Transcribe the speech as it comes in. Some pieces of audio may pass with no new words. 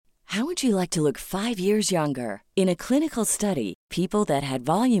How would you like to look 5 years younger? In a clinical study, people that had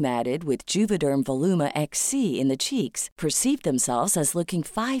volume added with Juvederm Voluma XC in the cheeks perceived themselves as looking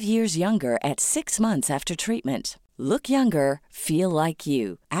 5 years younger at 6 months after treatment. Look younger, feel like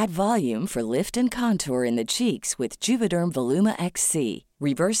you. Add volume for lift and contour in the cheeks with Juvederm Voluma XC.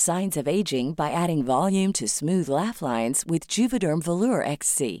 Reverse signs of aging by adding volume to smooth laugh lines with Juvederm Volure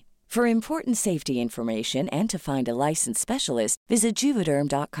XC. For important safety information and to find a licensed specialist, visit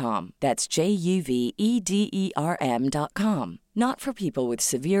Juvederm.com. That's JUVEDERM.com. Not for people with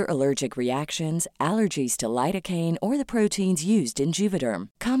severe allergic reactions, allergies to lidocaine, or the proteins used in Juvederm.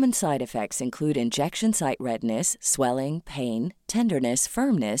 Common side effects include injection site redness, swelling, pain, tenderness,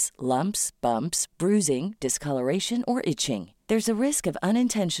 firmness, lumps, bumps, bruising, discoloration, or itching. There's a risk of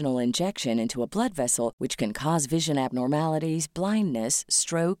unintentional injection into a blood vessel, which can cause vision abnormalities, blindness,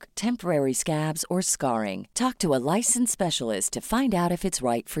 stroke, temporary scabs, or scarring. Talk to a licensed specialist to find out if it's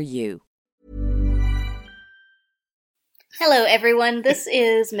right for you. Hello, everyone. This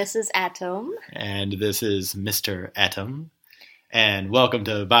is Mrs. Atom. And this is Mr. Atom. And welcome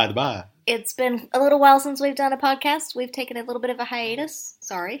to By the By. It's been a little while since we've done a podcast. We've taken a little bit of a hiatus.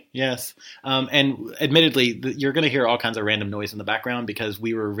 Sorry. Yes. And admittedly, you're going to hear all kinds of random noise in the background because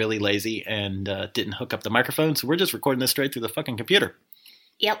we were really lazy and didn't hook up the microphone. So we're just recording this straight through the fucking computer.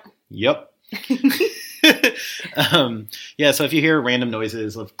 Yep. Yeah, so if you hear random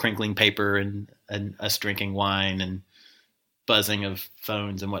noises of crinkling paper and us drinking wine and buzzing of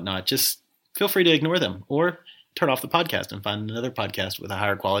phones and whatnot, just feel free to ignore them or turn off the podcast and find another podcast with a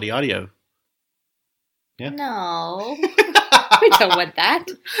higher quality audio. Yeah. No. We don't want that.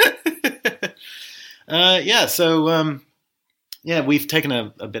 We've taken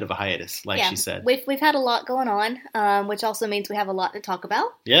a bit of a hiatus, like she said. We've had a lot going on, which also means we have a lot to talk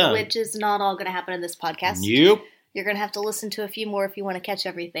about. Yeah. Which is not all going to happen in this podcast. Nope. You're going to have to listen to a few more if you want to catch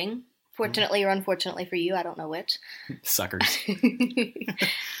everything. Fortunately or unfortunately for you, I don't know which. Suckers.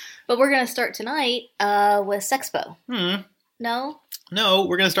 But we're going to start tonight with Sexpo. No? No,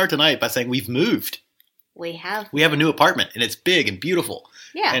 we're going to start tonight by saying we've moved. We have a new apartment, and it's big and beautiful.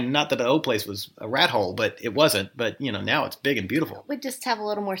 Yeah. And not that the old place was a rat hole, but it wasn't. But, now it's big and beautiful. We just have a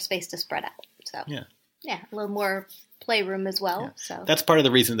little more space to spread out. So yeah, a little more playroom as well. Yeah. So that's part of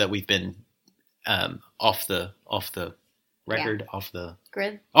the reason that we've been off the record, off the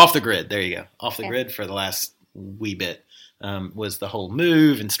grid. There you go. Off the grid for the last wee bit. Was the whole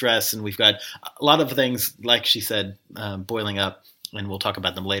move and stress, and we've got a lot of things, like she said, boiling up, and we'll talk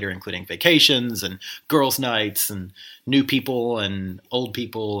about them later, including vacations and girls' nights and new people and old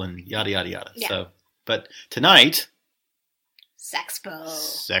people and yada, yada, yada. Yeah. So, but tonight...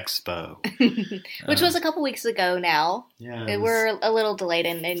 Sexpo. Which was a couple weeks ago now. Yeah. We're a little delayed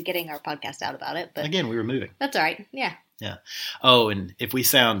in getting our podcast out about it. But again, we were moving. That's all right. Yeah. Yeah. Oh, and if we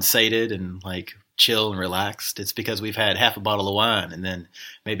sound sated and like chill and relaxed, it's because we've had half a bottle of wine and then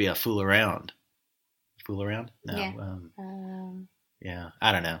maybe a fool around. Fool around? No. Yeah. Yeah.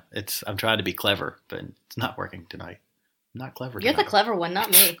 I don't know. I'm trying to be clever, but it's not working tonight. I'm not clever tonight. You're the clever one,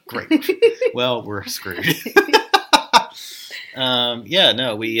 not me. Great. Well, we're screwed.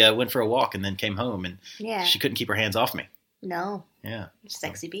 We went for a walk and then came home, and she couldn't keep her hands off me. No. Yeah.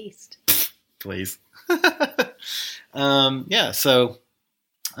 Sexy beast. Please. All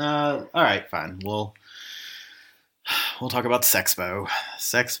right, fine. We'll talk about Sexpo.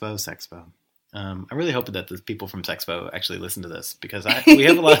 Sexpo. I'm really hoping that the people from Sexpo actually listen to this, because we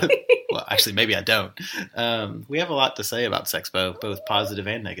have a lot of, well, actually, maybe I don't. We have a lot to say about Sexpo, both positive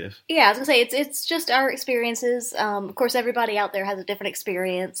and negative. Yeah, I was going to say, it's just our experiences. Of course, everybody out there has a different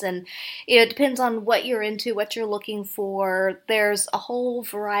experience, and it depends on what you're into, what you're looking for. There's a whole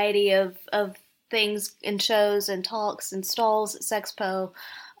variety of things and shows and talks and stalls at Sexpo.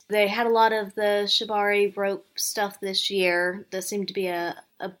 They had a lot of the Shibari rope stuff this year. There seemed to be a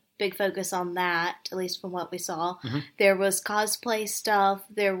big focus on that, at least from what we saw. Mm-hmm. There was cosplay stuff.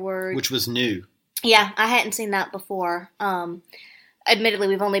 Which was new. Yeah, I hadn't seen that before. Admittedly,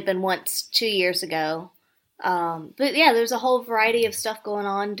 we've only been once 2 years ago. But yeah, there's a whole variety of stuff going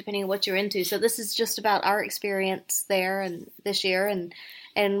on depending on what you're into. So this is just about our experience there and this year and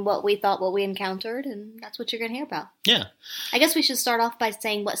what we thought, what we encountered, and that's what you're going to hear about. Yeah. I guess we should start off by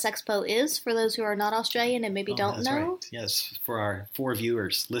saying what Sexpo is for those who are not Australian and maybe don't know. Right. Yes, for our 4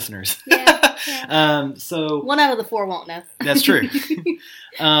 listeners. Yeah. So 1 out of the 4 won't know. That's true. So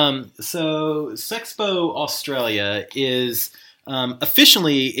Sexpo Australia is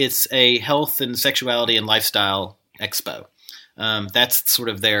officially it's a health and sexuality and lifestyle expo. That's sort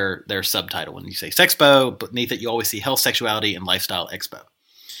of their subtitle. When you say Sexpo, beneath it you always see health, sexuality, and lifestyle expo.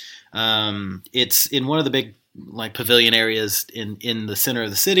 It's in one of the big like pavilion areas in the center of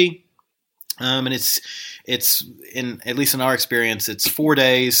the city. And it's in, at least in our experience, it's 4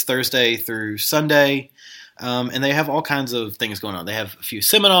 days, Thursday through Sunday. And they have all kinds of things going on. They have a few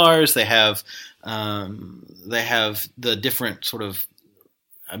seminars. They have the different sort of,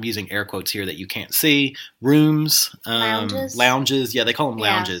 I'm using air quotes here that you can't see, rooms, lounges. Yeah, they call them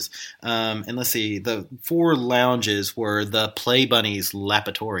lounges. And let's see, the 4 lounges were the Play Bunnies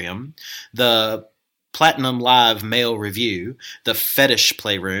Lapatorium, the Platinum Live Male Review, the Fetish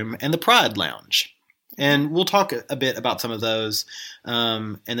Playroom, and the Pride Lounge. And we'll talk a bit about some of those,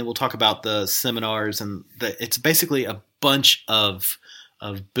 and then we'll talk about the seminars. And it's basically a bunch of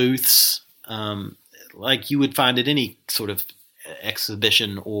booths, like you would find at any sort of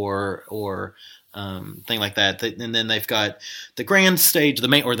exhibition or thing like that. And then they've got the grand stage,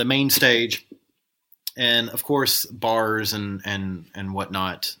 the main stage, and of course bars and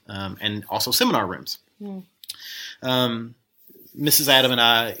whatnot, and also seminar rooms. Mrs. Adam and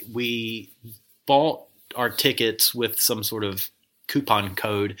I, we bought our tickets with some sort of coupon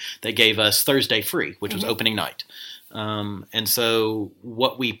code that gave us Thursday free, which was opening night. And so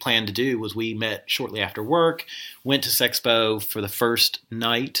what we planned to do was we met shortly after work, went to Sexpo for the first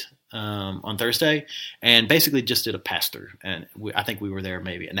night on Thursday, and basically just did a pass-through. And I think we were there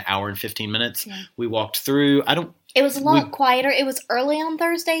maybe an hour and 15 minutes. Yeah. We walked through. It was a lot quieter. It was early on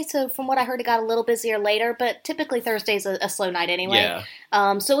Thursday, so from what I heard, it got a little busier later. But typically Thursday's a slow night anyway.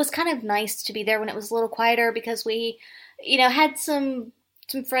 Yeah. So it was kind of nice to be there when it was a little quieter because we, had some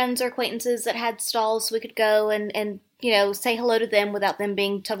friends or acquaintances that had stalls, so we could go and say hello to them without them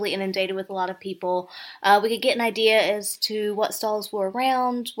being totally inundated with a lot of people. We could get an idea as to what stalls were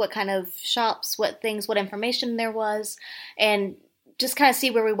around, what kind of shops, what information there was, and just kind of see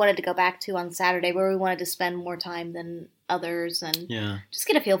where we wanted to go back to on Saturday, where we wanted to spend more time than others, and just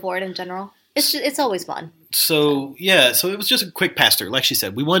get a feel for it in general. It's always fun. So it was just a quick pass-through. Like she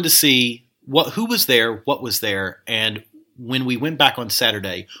said, we wanted to see who was there, what was there, and when we went back on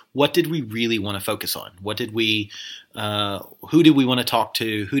Saturday, what did we really want to focus on? What did we, who did we want to talk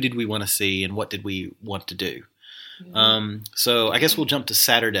to? Who did we want to see? And what did we want to do? Mm-hmm. So I guess we'll jump to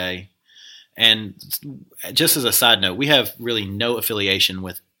Saturday. And just as a side note, we have really no affiliation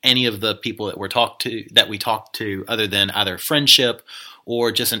with any of the people that we talked to other than either friendship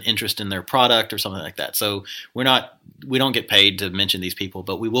or just an interest in their product or something like that. So we don't get paid to mention these people,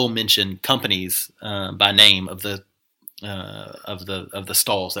 but we will mention companies by name of the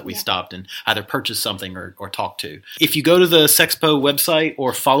stalls that we stopped and either purchased something or talked to. If you go to the Sexpo website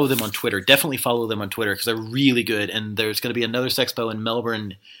or follow them on Twitter, definitely follow them on Twitter because they're really good. And there's going to be another Sexpo in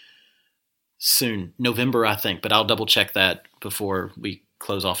Melbourne soon, November, I think, but I'll double check that before we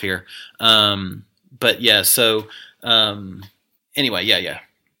close off here. But yeah, so anyway, yeah.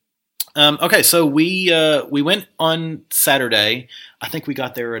 Okay, so we went on Saturday. I think we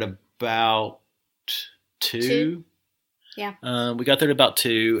got there at about 2. Yeah. We got there at about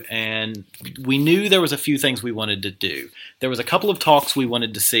 2, and we knew there was a few things we wanted to do. There was a couple of talks we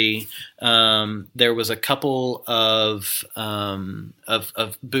wanted to see. There was a couple of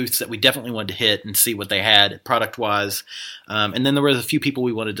booths that we definitely wanted to hit and see what they had product-wise. And then there was a few people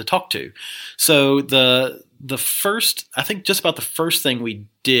we wanted to talk to. So the first, I think just about the first thing we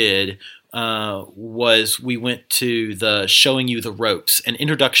did was we went to the Showing You the Ropes, an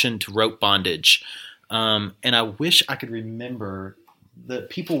introduction to rope bondage. And I wish I could remember the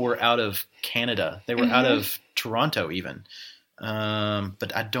people were out of Canada. They were out of Toronto even.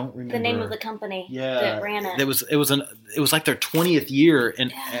 But I don't remember the name of the company that ran it. It was like their 20th year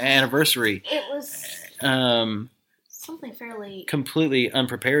anniversary. It was something fairly completely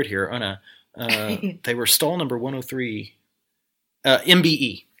unprepared here on they were stall number 103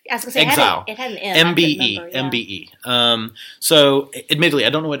 MBE. I was going to say, Exile. It had an M. MBE. So, admittedly, I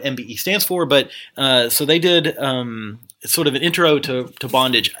don't know what MBE stands for, but so they did sort of an intro to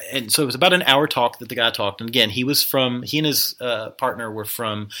bondage. And so it was about an hour talk that the guy talked. And again, he and his partner were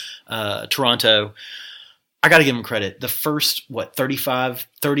from Toronto. I got to give him credit. The first, 35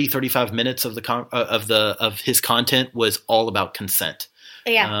 minutes of his content was all about consent.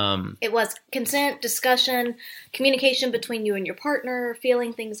 Yeah, it was consent, discussion, communication between you and your partner,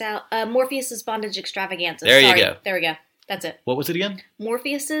 feeling things out. Morpheus's Bondage Extravaganza. There you go. There we go. That's it. What was it again?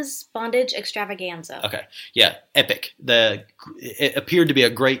 Morpheus's Bondage Extravaganza. Okay. Yeah, epic. It appeared to be a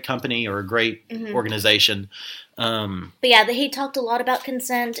great company or a great organization. But yeah, he talked a lot about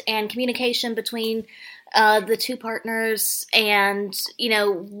consent and communication between the two partners and,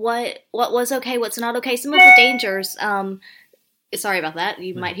 what was okay, what's not okay, some of the dangers. Sorry about that.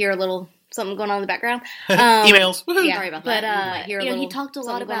 You might hear a little something going on in the background. Emails. Yeah, sorry about but, that. he talked a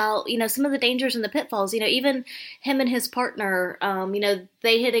lot about, some of the dangers and the pitfalls. Even him and his partner,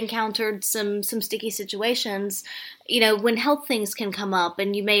 they had encountered some sticky situations, when health things can come up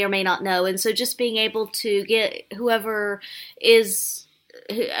and you may or may not know. And so just being able to get whoever is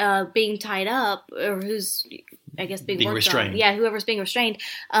being tied up or who's, I guess, being restrained. Yeah, whoever's being restrained,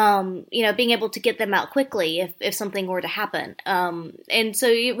 being able to get them out quickly if something were to happen. And so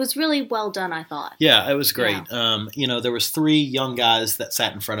it was really well done, I thought. Yeah, it was great. Yeah. There was 3 young guys that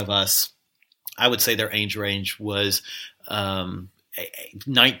sat in front of us. I would say their age range was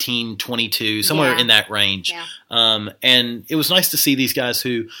 19, 22, somewhere in that range. Yeah. And it was nice to see these guys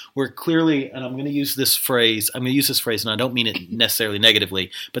who were clearly, and I'm going to use this phrase, and I don't mean it necessarily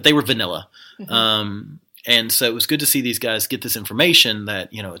negatively, but they were vanilla. Mm-hmm. And so it was good to see these guys get this information that,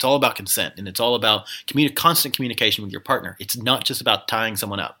 it's all about consent and it's all about constant communication with your partner. It's not just about tying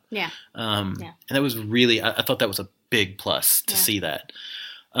someone up. Yeah. And that was really, I thought that was a big plus to see that.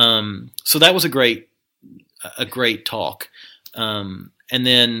 So that was a great talk. And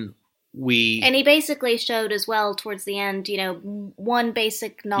then and he basically showed as well towards the end, one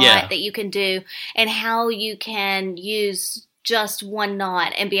basic knot that you can do and how you can use just one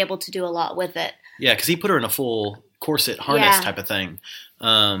knot and be able to do a lot with it. Yeah, because he put her in a full corset harness type of thing.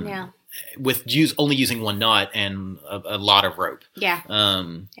 With only using one knot and a lot of rope. Yeah.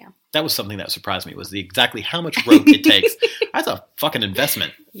 That was something that surprised me, was exactly how much rope it takes. That's a fucking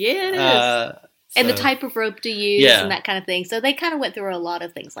investment. Yeah, it is. And the type of rope to use and that kind of thing. So they kind of went through a lot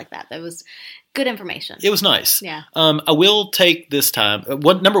of things like that. That was good information. It was nice. Yeah. I will take this time.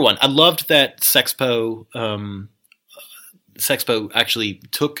 Number one, I loved that Sexpo actually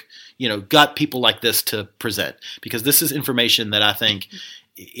took, got people like this to present, because this is information that I think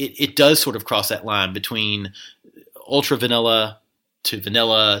it does sort of cross that line between ultra vanilla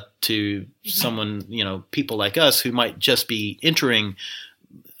to someone, people like us who might just be entering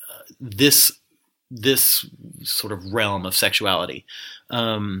this sort of realm of sexuality.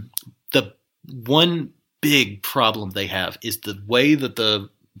 The one big problem they have is the way that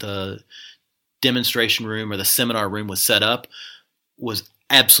the demonstration room or the seminar room was set up was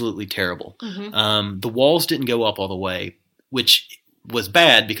absolutely terrible. Mm-hmm. The walls didn't go up all the way, which was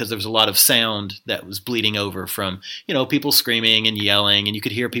bad because there was a lot of sound that was bleeding over from, people screaming and yelling, and you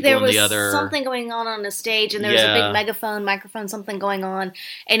could hear people on the other. There was something going on the stage, and there was a big microphone, something going on,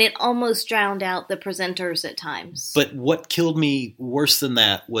 and it almost drowned out the presenters at times. But what killed me worse than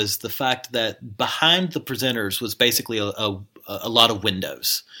that was the fact that behind the presenters was basically a lot of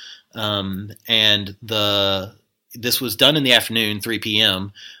windows. And this was done in the afternoon, 3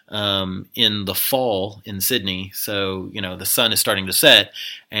 p.m., in the fall in Sydney. So, the sun is starting to set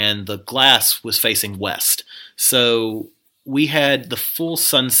and the glass was facing west. So we had the full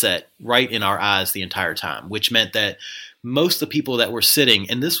sunset right in our eyes the entire time, which meant that most of the people that were sitting,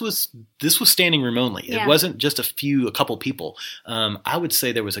 and this was standing room only. Yeah. It wasn't just a couple people. I would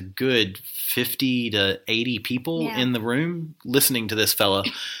say there was a good 50 to 80 people in the room listening to this fella.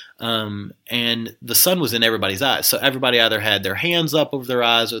 And the sun was in everybody's eyes. So everybody either had their hands up over their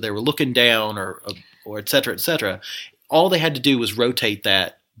eyes or they were looking down or et cetera, et cetera. All they had to do was rotate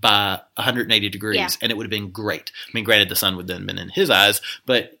that by 180 degrees and it would have been great. I mean, granted, the sun would then have been in his eyes,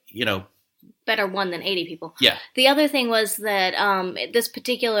 but better one than 80 people. Yeah. The other thing was that this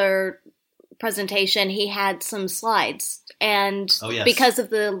particular presentation, he had some slides, and because of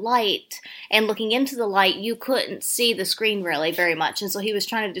the light and looking into the light, you couldn't see the screen really very much, and so he was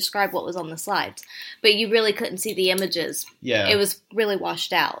trying to describe what was on the slides, but you really couldn't see the images. Yeah. It was really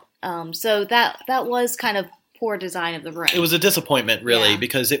washed out. So that was kind of poor design of the room. It was a disappointment, really,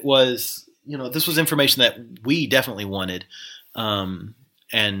 because it was, this was information that we definitely wanted.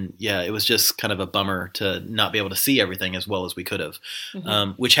 And it was just kind of a bummer to not be able to see everything as well as we could have,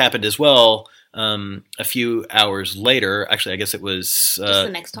 which happened as well a few hours later. Actually, I guess it was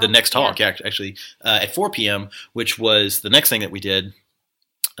the next talk. Actually, at 4 p.m., which was the next thing that we did,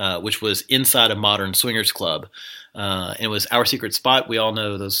 which was inside a modern swingers club. And it was Our Secret Spot. We all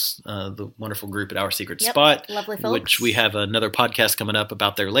know those the wonderful group at Our Secret Spot, lovely folks. Which we have another podcast coming up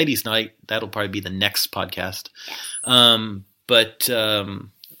about their ladies' night. That'll probably be the next podcast. Yes. But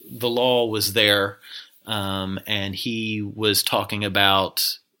the law was there, and he was talking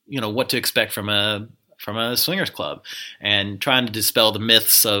about what to expect from a swingers club, and trying to dispel the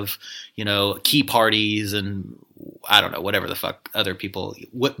myths of key parties and I don't know, whatever the fuck other people,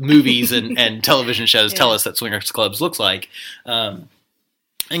 what movies and television shows tell us that swingers clubs looks like, and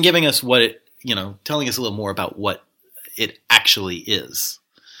giving us what it telling us a little more about what it actually is.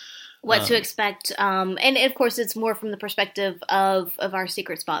 what to expect. And of course, it's more from the perspective of our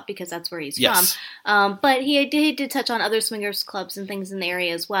secret spot because that's where he's from. But he did touch on other swingers clubs and things in the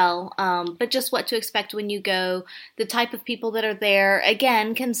area as well. But just what to expect when you go, the type of people that are there.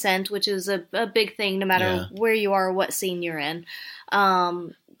 Again, consent, which is a big thing no matter where you are or what scene you're in.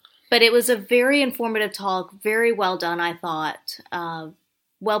 But it was a very informative talk, very well done, I thought.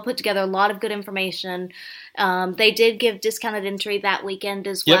 Well put together, a lot of good information. They did give discounted entry that weekend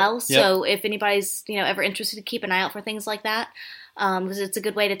as well. So if anybody's ever interested, keep an eye out for things like that. Because it's a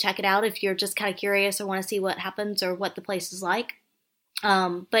good way to check it out if you're just kind of curious or want to see what happens or what the place is like.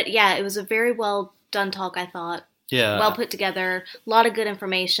 But yeah, it was a very well done talk, I thought. Yeah. Well put together, a lot of good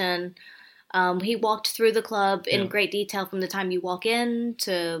information. He walked through the club in great detail from the time you walk in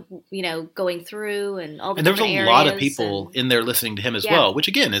to, going through and all the different areas. And there was a lot of people in there listening to him as well, which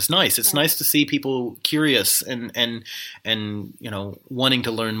again is nice. It's nice to see people curious and wanting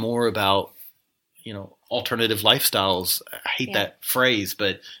to learn more about, alternative lifestyles. I hate that phrase,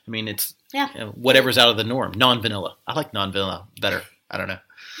 but I mean, it's whatever's out of the norm. Non-vanilla. I like non-vanilla better. I don't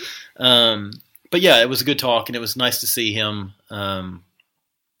know. But yeah, it was a good talk and it was nice to see him.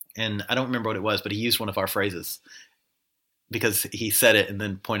 And I don't remember what it was, but he used one of our phrases because he said it and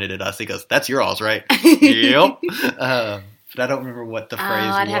then pointed at us. He goes, "That's your alls, right?" Yep. But I don't remember what the phrase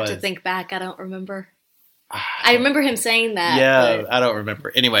was. I'd have to think back. I don't remember. I remember him saying that. Yeah, but I don't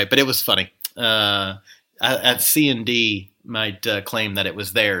remember. Anyway, but it was funny. At C&D might claim that it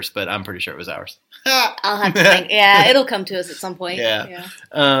was theirs, but I'm pretty sure it was ours. I'll have to think. Yeah, it'll come to us at some point. Yeah.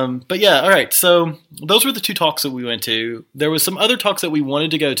 But yeah, all right. So those were the two talks that we went to. There was some other talks that we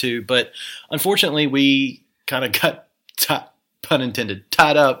wanted to go to, but unfortunately we kind of got, pun intended,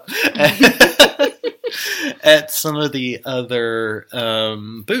 tied up at some of the other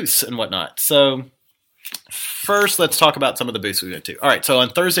booths and whatnot. So first, let's talk about some of the booths we went to. All right, so on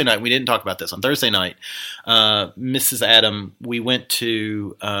Thursday night, we didn't talk about this. On Thursday night, Mrs. Adam, we went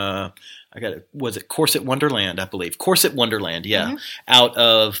to, was it Corset Wonderland, I believe? Corset Wonderland, out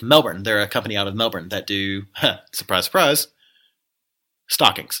of Melbourne. They're a company out of Melbourne that do, surprise, surprise,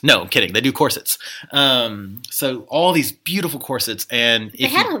 stockings. No, I'm kidding. They do corsets. So all these beautiful corsets. And they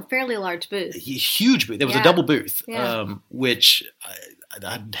had a fairly large booth. Huge booth. There was a double booth, which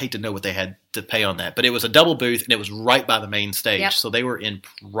I'd hate to know what they had to pay on that, but it was a double booth and it was right by the main stage. So they were in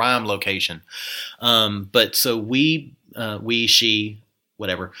prime location. But so she,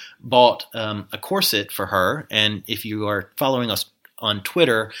 whatever, bought a corset for her. And if you are following us on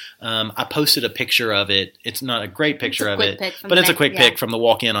Twitter, I posted a picture of it. It's not a great picture of it, but it's a quick pic from the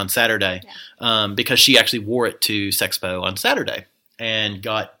walk-in on Saturday because she actually wore it to Sexpo on Saturday and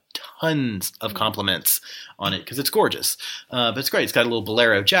got tons of compliments on it because it's gorgeous. But it's great. It's got a little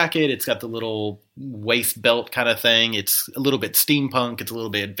bolero jacket. It's got the little waist belt kind of thing. It's a little bit steampunk. It's a little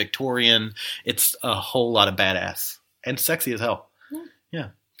bit Victorian. It's a whole lot of badass and sexy as hell. Yeah.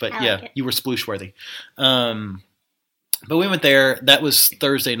 But like you were sploosh worthy. But we went there. That was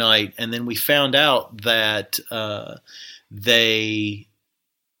Thursday night. And then we found out that they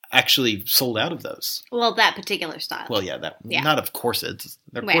actually sold out of those. Well, that particular style. Well, not of corsets.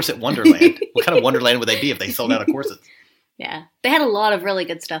 They're Corset Wonderland. What kind of Wonderland would they be if they sold out of corsets? Yeah. They had a lot of really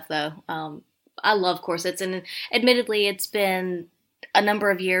good stuff, though. I love corsets. And admittedly, it's been a number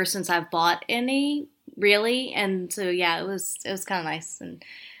of years since I've bought any, really. And so, it was kind of nice. And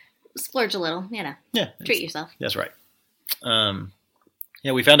splurge a little, treat yourself. That's right.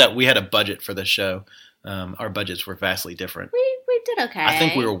 We found out we had a budget for this show. Our budgets were vastly different. We did okay. I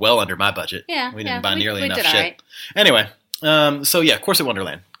think we were well under my budget. Yeah. We didn't buy nearly enough shit. Right. Anyway, Corset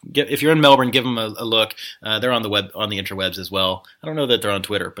Wonderland. If you're in Melbourne, give them a look. They're on the interwebs as well. I don't know that they're on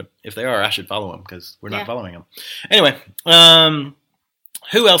Twitter, but if they are, I should follow them because we're not following them. Anyway,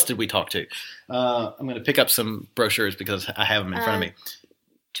 who else did we talk to? I'm going to pick up some brochures because I have them in front of me.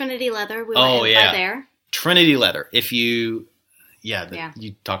 Trinity Leather. We went by there. Trinity Leather. If you,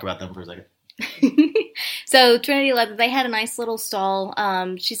 you talk about them for a second. So Trinity Leather, they had a nice little stall.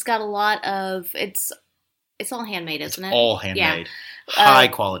 She's got a lot of it's all handmade, isn't it? It's all handmade. High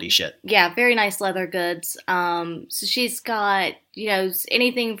quality shit. Yeah, very nice leather goods. So she's got,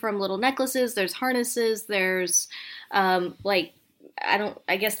 anything from little necklaces, there's harnesses, there's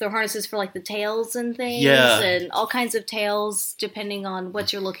I guess they're harnesses for like the tails and things and all kinds of tails depending on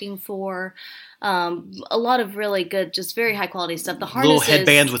what you're looking for. A lot of really good, just very high quality stuff. The harnesses, little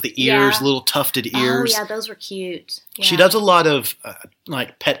headbands with the ears, little tufted ears. Oh yeah, those were cute. Yeah. She does a lot of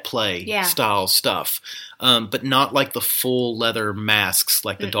like pet play style stuff, but not like the full leather masks,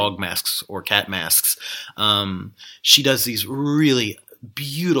 like the dog masks or cat masks. She does these really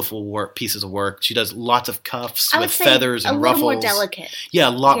beautiful pieces of work. She does lots of cuffs with feathers and ruffles. A little more delicate. Yeah,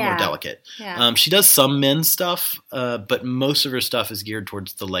 a lot more delicate. Yeah. She does some men's stuff, but most of her stuff is geared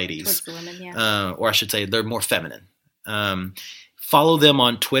towards the ladies. Towards the women, or I should say they're more feminine. Follow them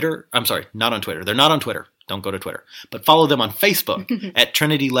on Twitter. I'm sorry, not on Twitter. They're not on Twitter. Don't go to Twitter. But follow them on Facebook at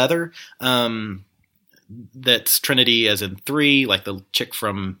Trinity Leather. That's Trinity as in 3, like the chick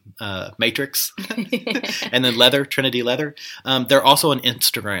from Matrix. And then Leather, Trinity Leather. They're also on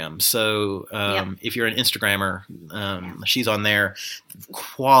Instagram. So if you're an Instagrammer, she's on there.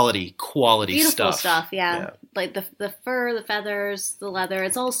 Quality Beautiful stuff, yeah. Yeah. Like the fur, the feathers, the leather,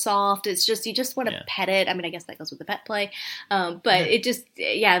 it's all soft. It's just, you just want to pet it. I mean, I guess that goes with the pet play. But it just,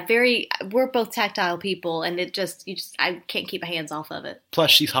 we're both tactile people, and I can't keep my hands off of it. Plus,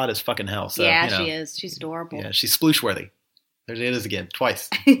 she's hot as fucking hell. So, she is. She's adorable. Yeah, she's sploosh worthy. There it is again, twice.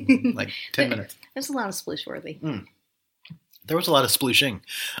 Like 10 minutes. There's a lot of sploosh worthy. There was a lot of splooshing.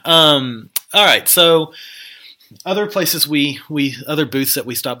 All right, so other places other booths that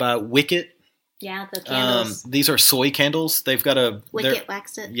we stopped by, Wicket. Yeah, the candles. These are soy candles. They've got a Wicket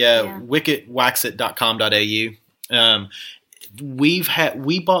Wax It. Yeah, wicketwaxit.com.au.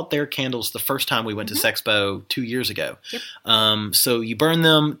 We bought their candles the first time we went to Sexpo 2 years ago. Yep. So you burn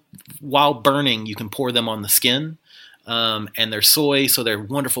them. While burning, you can pour them on the skin. And they're soy, so they're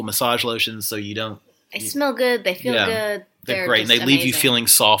wonderful massage lotions. So you don't. They smell good. They feel good. They're great, and they leave you feeling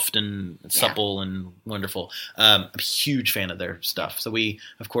soft and supple and wonderful. I'm a huge fan of their stuff. So we,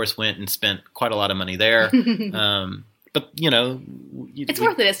 of course, went and spent quite a lot of money there. But it's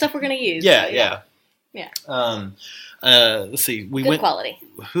worth it. It's stuff we're going to use. Yeah. Yeah. Let's see. We went quality.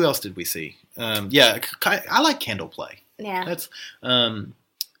 Who else did we see? I like candle play. Yeah. That's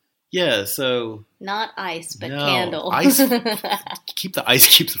so not ice, but candle. Ice. Keep the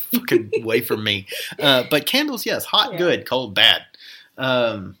ice cubes fucking away from me. But candles, yes, hot, good, cold, bad.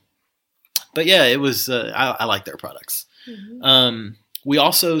 But yeah, it was. I like their products. Mm-hmm. We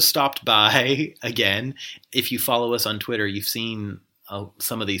also stopped by again. If you follow us on Twitter, you've seen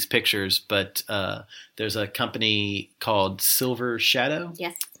some of these pictures. But there's a company called Silver Shadow.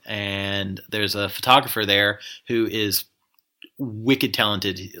 Yes. And there's a photographer there who is wicked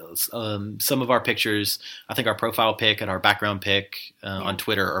talented. Some of our pictures, I think our profile pic and our background pic on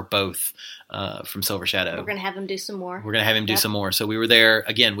Twitter are both from Silver Shadow. We're going to have him do some more. Some more. So we were there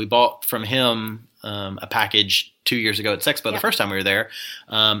again. We bought from him a package 2 years ago at Sexpo, the first time we were there,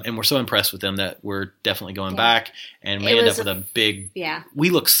 and we're so impressed with them that we're definitely going back. And we end up with a big. Yeah. We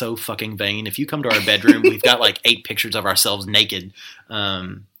look so fucking vain. If you come to our bedroom, we've got like 8 pictures of ourselves naked,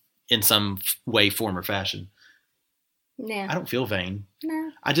 in some way, form, or fashion. Yeah. I don't feel vain.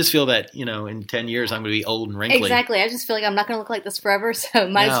 No. I just feel that, in 10 years I'm going to be old and wrinkly. Exactly. I just feel like I'm not going to look like this forever, so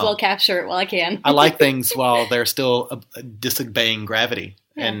might as well capture it while I can. I like things while they're still disobeying gravity.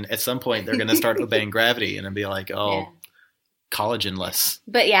 Yeah. And at some point they're going to start obeying gravity and it'll be like, collagen-less.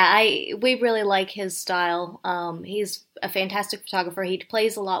 But we really like his style. He's a fantastic photographer. He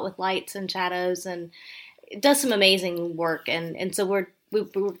plays a lot with lights and shadows and does some amazing work. And so we're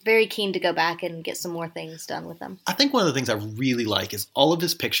very keen to go back and get some more things done with them. I think one of the things I really like is all of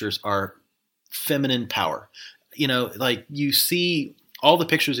his pictures are feminine power. Like you see all the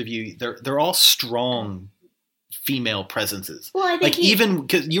pictures of you, they're all strong female presences. Well, I think even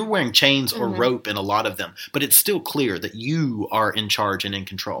because you're wearing chains or rope in a lot of them, but it's still clear that you are in charge and in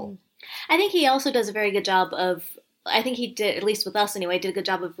control. I think he also does a very good job of. I think he did, at least with us anyway, did a good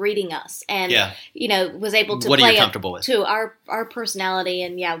job of reading us and, was able to play up to our personality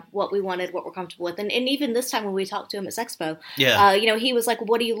and, what we wanted, what we're comfortable with. And even this time when we talked to him at Sexpo, he was like,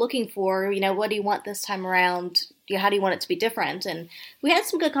 what are you looking for? What do you want this time around? How do you want it to be different? And we had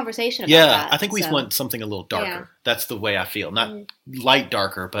some good conversation about that. Yeah, I think we want something a little darker. Yeah. That's the way I feel. Not light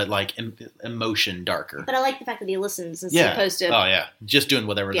darker, but like emotion darker. But I like the fact that he listens as opposed to... Oh, yeah. Just doing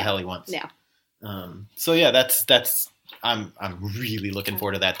whatever the hell he wants. Yeah. That's I'm really looking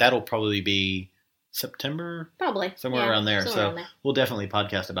forward to that. That'll probably be September, probably somewhere around there. We'll definitely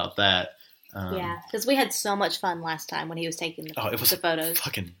podcast about that. Because we had so much fun last time when he was taking the photos.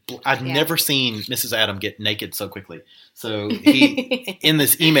 I'd never seen Mrs. Adam get naked so quickly. So he, in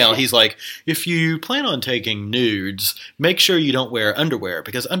this email, he's like, if you plan on taking nudes, make sure you don't wear underwear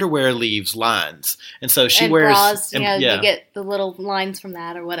because underwear leaves lines. And so she wears bras. You get the little lines from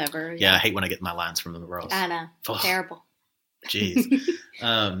that or whatever. Yeah, I hate when I get my lines from the bras. I know. Terrible. Jeez.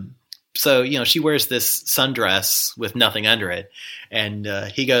 So, she wears this sundress with nothing under it. And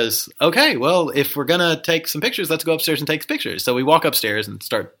he goes, okay, well, if we're going to take some pictures, let's go upstairs and take pictures. So we walk upstairs and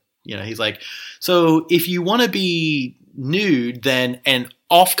start, he's like, so if you want to be nude, then, and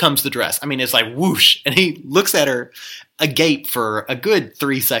off comes the dress. I mean, it's like whoosh. And he looks at her agape for a good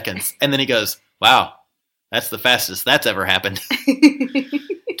 3 seconds. And then he goes, wow, that's the fastest that's ever happened.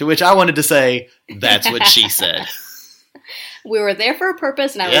 To which I wanted to say, that's what she said. We were there for a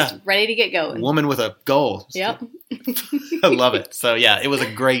purpose, and I was ready to get going. Woman with a goal. Yep. I love it. So, yeah, it was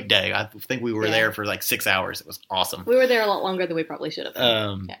a great day. I think we were there for like 6 hours. It was awesome. We were there a lot longer than we probably should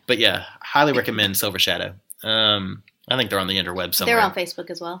have. But, yeah, highly recommend Silver Shadow. I think they're on the interweb somewhere. They're on Facebook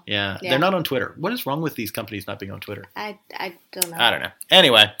as well. Yeah. They're not on Twitter. What is wrong with these companies not being on Twitter? I don't know. I don't know.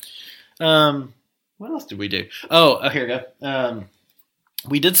 Anyway, what else did we do? Oh, here we go.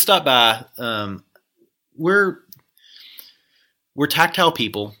 We did stop by. We're tactile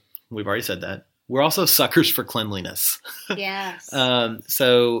people. We've already said that. We're also suckers for cleanliness. Yes.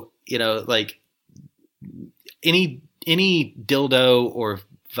 So, like any dildo or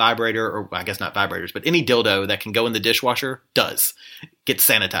vibrator, or I guess not vibrators, but any dildo that can go in the dishwasher gets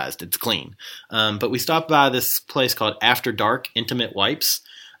sanitized. It's clean. But we stopped by this place called After Dark Intimate Wipes.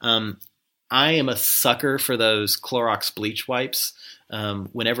 I am a sucker for those Clorox bleach wipes.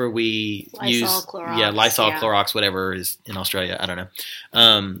 Whenever we Lysol, Clorox, Lysol, Clorox, whatever is in Australia, I don't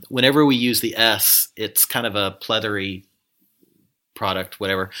know. Whenever we use the S, it's kind of a pleathery product,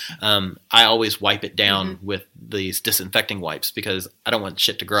 whatever. I always wipe it down with these disinfecting wipes because I don't want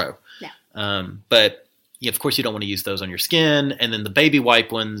shit to grow. Yeah. But of course you don't want to use those on your skin. And then the baby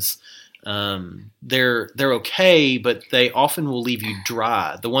wipe ones, they're okay, but they often will leave you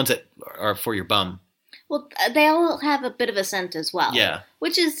dry. The ones that are for your bum. Well, they all have a bit of a scent as well. Yeah.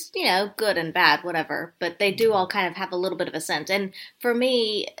 Which is, good and bad, whatever. But they do all kind of have a little bit of a scent. And for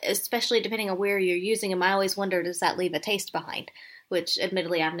me, especially depending on where you're using them, I always wonder, does that leave a taste behind? Which,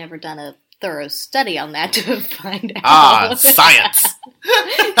 admittedly, I've never done a thorough study on that to find out. Science!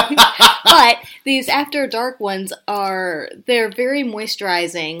 But these After Dark ones they're very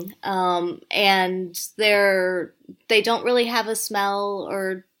moisturizing. And they don't really have a smell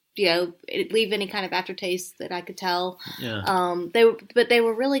or leave any kind of aftertaste that I could tell. Yeah. They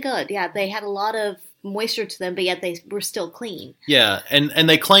were really good. Yeah, they had a lot of moisture to them, but yet they were still clean. Yeah, and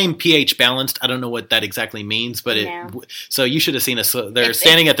they claim pH balanced. I don't know what that exactly means, but so you should have seen us. They're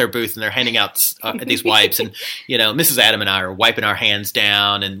standing at their booth and they're handing out these wipes, and Mrs. Adam and I are wiping our hands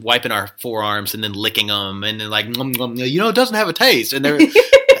down and wiping our forearms and then licking them, and then like, it doesn't have a taste, and they're.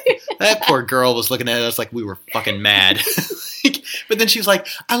 That poor girl was looking at us like we were fucking mad. But then she was like,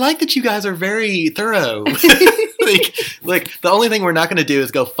 I like that you guys are very thorough. like the only thing we're not going to do is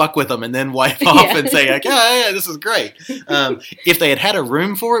go fuck with them and then wipe off and say, like, yeah, this is great. If they had a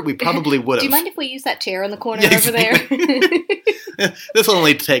room for it, we probably would have. Do you mind if we use that chair in the corner over there? This will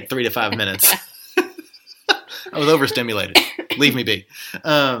only take 3 to 5 minutes. I was overstimulated. Leave me be.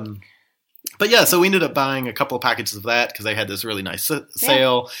 But yeah, so we ended up buying a couple of packages of that because they had this really nice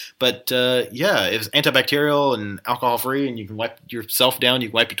sale. Yeah. But it was antibacterial and alcohol free, and you can wipe yourself down. You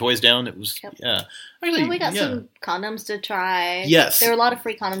can wipe your toys down. It was Actually, we got some condoms to try. Yes, there were a lot of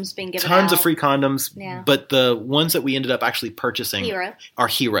free condoms being given. Tons of free condoms. Yeah. But the ones that we ended up actually purchasing are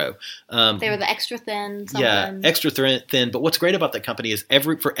Hero. They were the extra thin. Extra thin. But what's great about that company is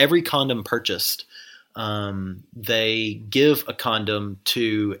for every condom purchased, they give a condom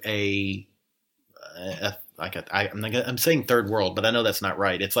to I'm saying third world, but I know that's not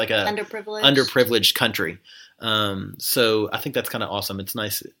right. It's like a underprivileged country. So I think that's kind of awesome. It's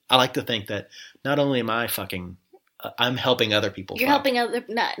nice. I like to think that not only am I fucking, I'm helping other people. You're helping other.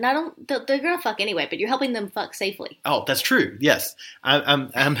 They're gonna fuck anyway, but you're helping them fuck safely. Oh, that's true. Yes,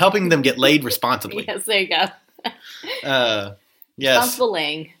 I'm helping them get laid responsibly. Yes, there you go. Yes. Responsible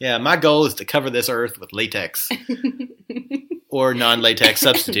laying. Yeah, my goal is to cover this earth with latex. Or non-latex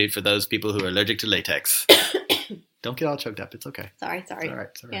substitute for those people who are allergic to latex. Don't get all choked up. It's okay. Sorry. It's all right.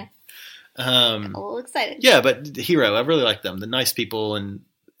 Yeah. I'm a little excited. Yeah, but Hero, I really like them. The nice people, and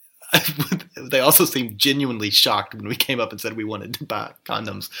they also seemed genuinely shocked when we came up and said we wanted to buy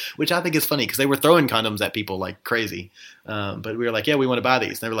condoms, which I think is funny because they were throwing condoms at people like crazy. But we were like, yeah, we want to buy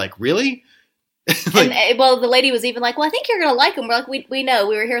these. And they were like, really? The lady was even like, well, I think you're going to like them. We're like, we know.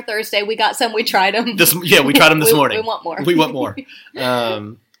 We were here Thursday. We got some. We tried them. We tried them this morning. We want more. We want more.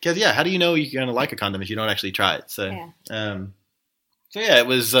 Because, how do you know you're going to like a condom if you don't actually try it? So, it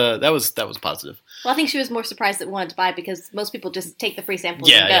was that was positive. Well, I think she was more surprised that we wanted to buy because most people just take the free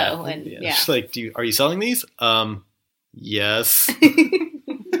samples and go. And She's like, are you selling these? Yes.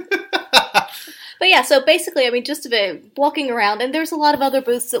 But so basically, just a bit walking around, and there's a lot of other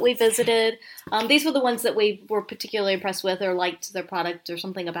booths that we visited. These were the ones that we were particularly impressed with or liked their product or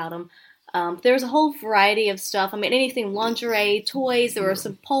something about them. There was a whole variety of stuff. I mean, anything lingerie, toys. There were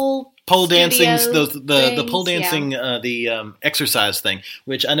some pole dancing, the pole dancing, the exercise thing,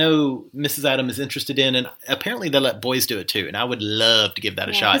 which I know Mrs. Adam is interested in, and apparently they let boys do it too. And I would love to give that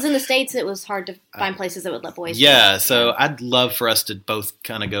a shot. Because in the States, it was hard to find places that would let boys. Yeah, so I'd love for us to both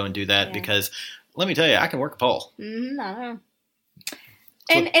kind of go and do that because let me tell you, I can work a pole. I know.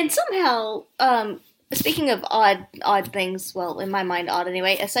 And somehow, speaking of odd things, well, in my mind, odd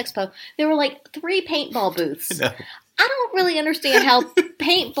anyway, at Sexpo, there were like 3 paintball booths. No. I don't really understand how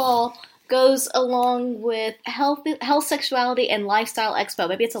paintball goes along with health, sexuality, and lifestyle expo.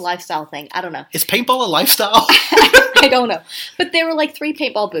 Maybe it's a lifestyle thing. I don't know. Is paintball a lifestyle? I don't know. But there were like 3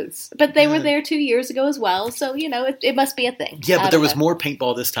 paintball booths. But they were there 2 years ago as well. So, it must be a thing. Yeah, but there was more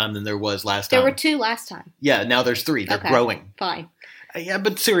paintball this time than there was last time. There were 2 last time. Yeah, now there's 3. They're growing. Fine. Yeah,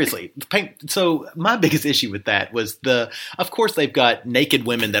 but seriously, so my biggest issue with that was of course they've got naked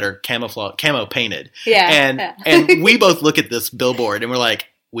women that are camo painted. Yeah. And we both look at this billboard and we're like,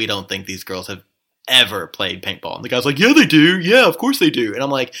 we don't think these girls have ever played paintball. And the guy's like, yeah, they do. Yeah, of course they do. And I'm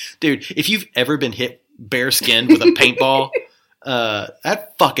like, dude, if you've ever been hit bare skinned with a paintball,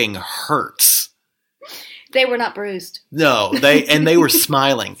 that fucking hurts. They were not bruised. No, they were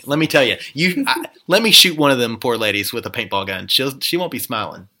smiling. Let me tell you, let me shoot one of them poor ladies with a paintball gun. She won't be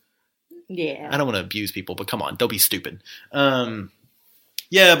smiling. Yeah. I don't want to abuse people, but come on, don't be stupid. Yeah,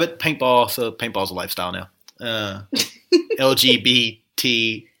 but paintball's a lifestyle now.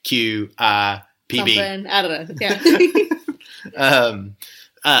 LGBTQIPB. Something. I don't know. Yeah.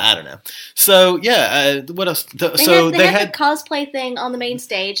 I don't know. So yeah, what else? They had the cosplay thing on the main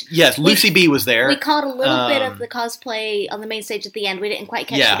stage. Yes, Lucy B was there. We caught a little bit of the cosplay on the main stage at the end. We didn't quite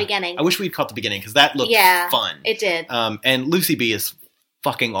catch the beginning. I wish we'd caught the beginning because that looked fun. It did. And Lucy B is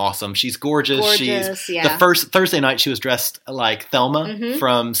fucking awesome. She's gorgeous. The first Thursday night she was dressed like Thelma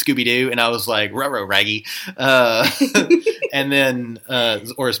from Scooby-Doo, and I was like, ruh-roh, Raggy. And then,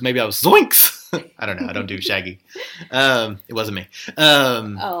 or maybe I was Zoinks. I don't know. I don't do Shaggy. It wasn't me.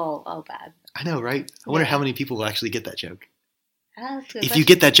 Oh, bad. I know, right? I wonder how many people will actually get that joke. If you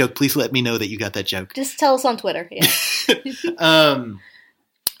get that joke, please let me know that you got that joke. Just tell us on Twitter. Yeah.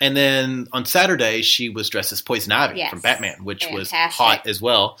 And then on Saturday, she was dressed as Poison Ivy from Batman, which was hot as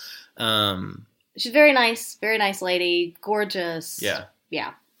well. She's very nice lady, gorgeous. Yeah.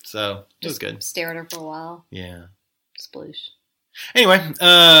 Yeah. So it was good. Stare at her for a while. Yeah. Sploosh. Anyway,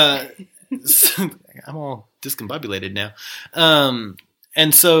 I'm all discombobulated now.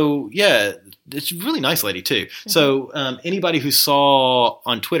 And so, yeah, it's a really nice lady too. Mm-hmm. So anybody who saw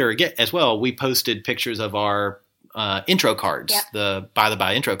on Twitter as well, we posted pictures of our intro cards, the by the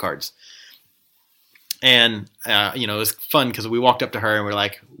by intro cards. And, it was fun because we walked up to her and we're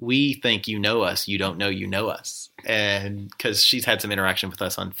like, we think you know us. You don't know you know us. And because she's had some interaction with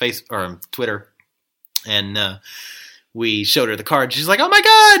us on Twitter. And we showed her the card. She's like, oh my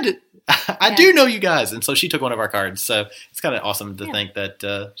God, I do know you guys. And so she took one of our cards. So it's kind of awesome to think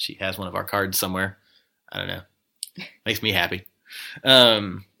that she has one of our cards somewhere. I don't know. Makes me happy.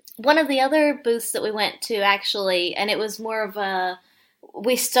 One of the other booths that we went to, actually, and it was more of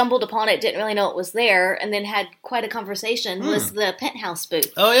we stumbled upon it, didn't really know it was there, and then had quite a conversation, was the Penthouse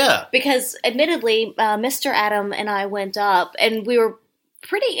booth. Oh, yeah. Because, admittedly, Mr. Adam and I went up, and we were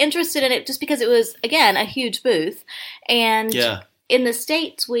pretty interested in it just because it was, again, a huge booth. And in the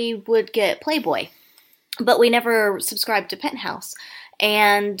States, we would get Playboy, but we never subscribed to Penthouse.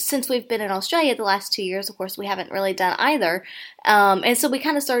 And since we've been in Australia the last 2 years, of course, we haven't really done either. And so we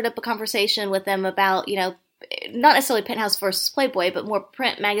kind of started up a conversation with them about, not necessarily Penthouse versus Playboy, but more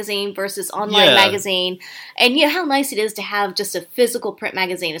print magazine versus online magazine. And how nice it is to have just a physical print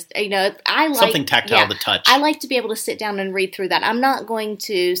magazine. I like something tactile to touch. I like to be able to sit down and read through that. I'm not going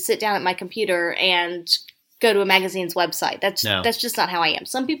to sit down at my computer and go to a magazine's website. That's just not how I am.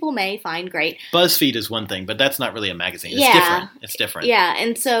 Some people may find great. BuzzFeed is one thing, but that's not really a magazine. It's different. It's different. Yeah,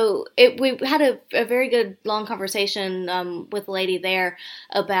 and so we had a very good long conversation with a lady there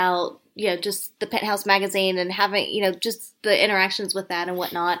about just the Penthouse magazine and having just the interactions with that and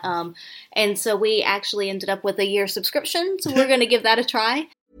whatnot. And so we actually ended up with a year subscription. So we're going to give that a try.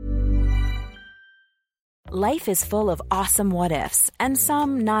 Life is full of awesome what-ifs, and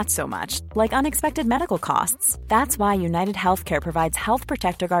some not so much, like unexpected medical costs. That's why United Healthcare provides Health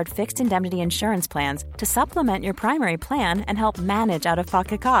Protector Guard fixed indemnity insurance plans to supplement your primary plan and help manage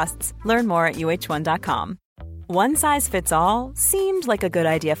out-of-pocket costs. Learn more at uh1.com. One size fits all seemed like a good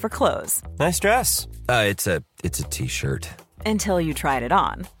idea for clothes. Nice dress. It's a t-shirt. Until you tried it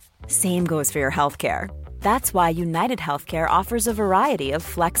on. Same goes for your healthcare. That's why United Healthcare offers a variety of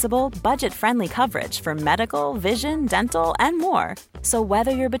flexible, budget-friendly coverage for medical, vision, dental, and more. So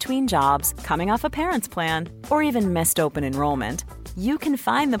whether you're between jobs, coming off a parent's plan, or even missed open enrollment, you can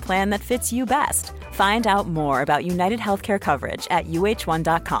find the plan that fits you best. Find out more about United Healthcare coverage at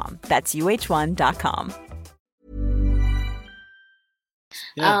uh1.com. That's uh1.com.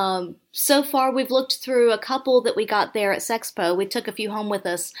 Yeah. So far, we've looked through a couple that we got there at Sexpo. We took a few home with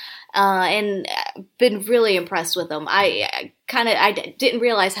us, and been really impressed with them. I didn't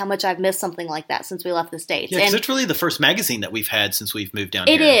realize how much I've missed something like that since we left the States. Yeah, because it's really the first magazine that we've had since we've moved down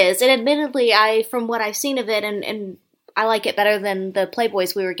here. It is, and admittedly, from what I've seen of it, and I like it better than the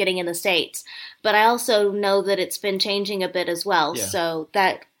Playboys we were getting in the States. But I also know that it's been changing a bit as well. Yeah. So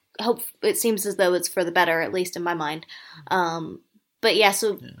it seems as though it's for the better, at least in my mind. But yeah,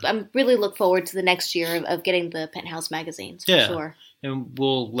 I'm really look forward to the next year of getting the Penthouse magazines for sure. And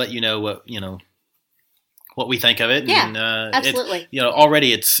we'll let you know what we think of it. Yeah, and, absolutely.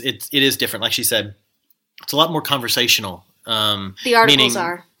 Already it is different. Like she said, it's a lot more conversational. The articles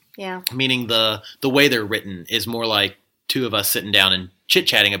are, yeah. Meaning the way they're written is more like two of us sitting down and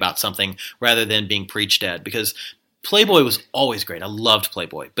chit-chatting about something rather than being preached at. Because Playboy was always great. I loved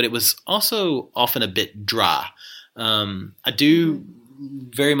Playboy. But it was also often a bit dry. I do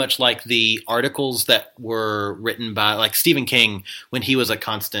very much like the articles that were written by, like Stephen King, when he was a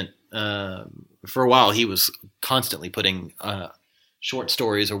constant, for a while, he was constantly putting short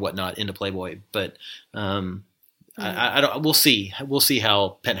stories or whatnot into Playboy. But we'll see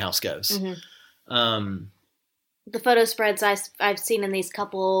how Penthouse goes. Mm-hmm. The photo spreads I've seen in these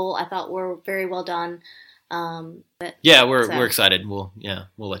couple, I thought were very well done. We're excited. We'll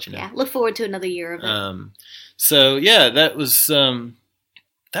let you know. Yeah, look forward to another year of it. So that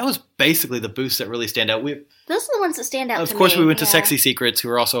was basically the booths that really stand out. Those are the ones that stand out. Of course, we went to Sexy Secrets, who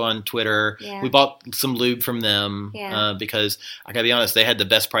are also on Twitter. Yeah. We bought some lube from them because I gotta be honest, they had the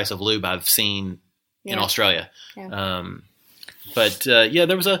best price of lube I've seen in Australia. Yeah.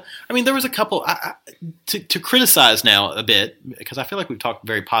 There was a couple to criticize now a bit, because I feel like we've talked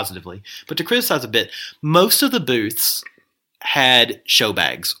very positively, but to criticize a bit, most of the booths had show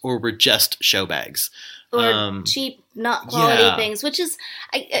bags or were just show bags. Or cheap, not quality things, which is,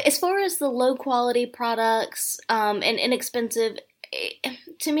 as far as the low quality products and inexpensive,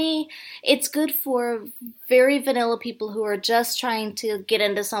 to me, it's good for very vanilla people who are just trying to get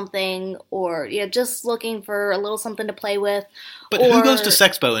into something, or just looking for a little something to play with. But who goes to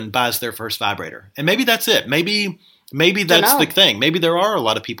Sexpo and buys their first vibrator? And maybe that's it. Maybe that's the thing. Maybe there are a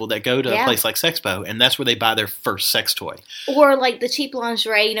lot of people that go to a place like Sexpo, and that's where they buy their first sex toy. Or like the cheap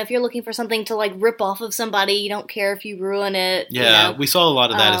lingerie. If you're looking for something to like rip off of somebody, you don't care if you ruin it. Yeah, we saw a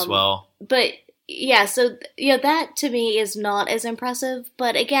lot of that as well. But yeah, so that to me is not as impressive.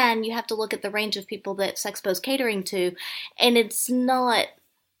 But again, you have to look at the range of people that Sexpo's catering to, and it's not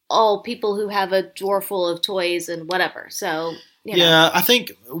all people who have a drawer full of toys and whatever. So. Yeah, I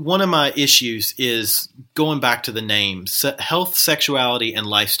think one of my issues is going back to the name, Health, Sexuality, and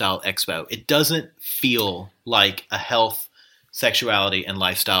Lifestyle Expo. It doesn't feel like a health, sexuality, and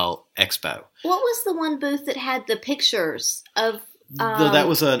lifestyle expo. What was the one booth that had the pictures of... that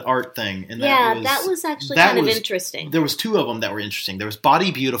was an art thing. And that was actually kind of interesting. There was two of them that were interesting. There was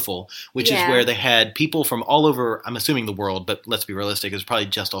Body Beautiful, which is where they had people from all over, I'm assuming the world, but let's be realistic, it's probably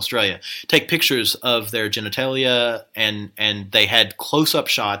just Australia, take pictures of their genitalia, and they had close-up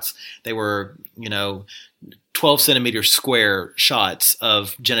shots. They were, 12 centimeter square shots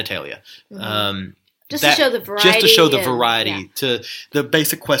of genitalia. Mm-hmm. Just to show the variety. Just to show the variety. The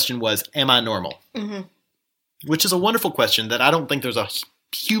basic question was, am I normal? Mm-hmm. Which is a wonderful question that I don't think there's a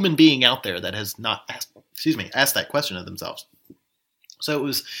human being out there that has not asked that question of themselves. So it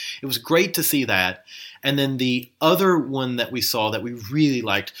was great to see that. And then the other one that we saw that we really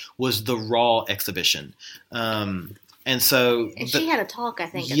liked was the Raw exhibition. And she had a talk, I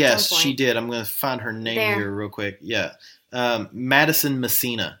think. Yes, she did. I'm going to find her name here real quick. Yeah. Madison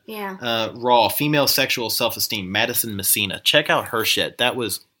Messina. Yeah. Raw, Female Sexual Self-Esteem. Madison Messina. Check out her shit. That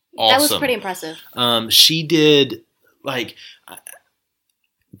was awesome. That was pretty impressive. She did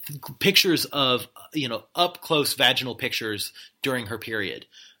pictures of up close vaginal pictures during her period.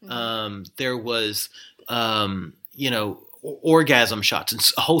 Mm-hmm. There was orgasm shots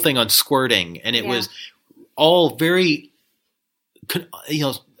and a whole thing on squirting, and it was all very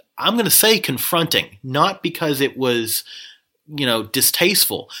I'm going to say confronting, not because it was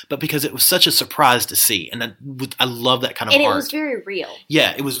distasteful, but because it was such a surprise to see. And I love that kind of art. And it was very real.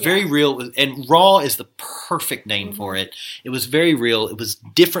 Yeah, it was very real. And Raw is the perfect name for it. It was very real. It was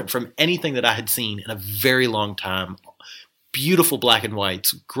different from anything that I had seen in a very long time. Beautiful black and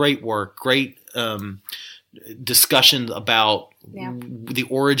whites, great work, great discussions about the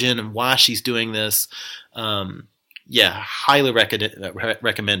origin and why she's doing this. Highly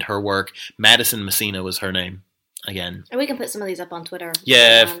recommend her work. Madison Messina was her name again. And we can put some of these up on Twitter.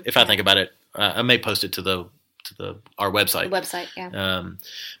 Yeah, if I think about it, I may post it to our website. The website, yeah.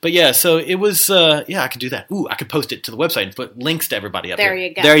 But yeah, so it was. I could do that. Ooh, I could post it to the website and put links to everybody up there.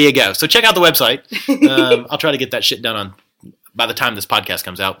 There you go. So check out the website. I'll try to get that shit done by the time this podcast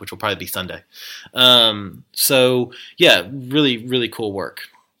comes out, which will probably be Sunday. So yeah, really, really cool work.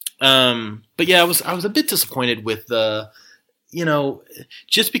 But yeah, I was a bit disappointed with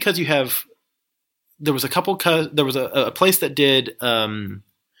just because there was a place that did,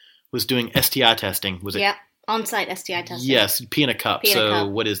 was doing STI testing. Was it? Yeah. On-site STI testing. Yes. Pee in a cup.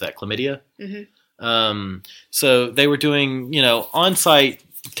 What is that? Chlamydia? Mm-hmm. So they were doing, on-site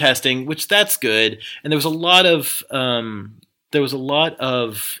testing, which that's good. And there was a lot of,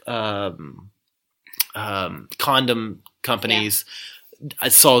 condom companies. Yeah. I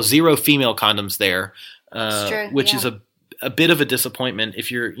saw 0 female condoms there, which is a bit of a disappointment.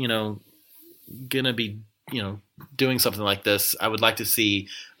 If you're, going to be, doing something like this, I would like to see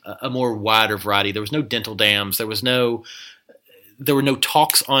a more wider variety. There was no dental dams. There were no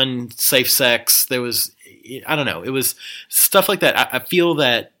talks on safe sex. There was, I don't know. It was stuff like that. I feel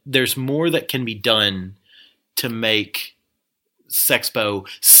that there's more that can be done to make Sexpo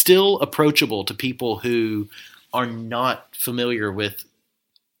still approachable to people who are not familiar with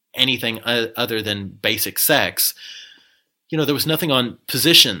anything other than basic sex. There was nothing on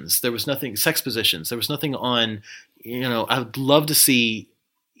positions. There was nothing, sex positions. There was nothing on, I would love to see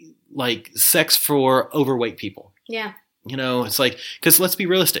like sex for overweight people. Yeah. It's like, because let's be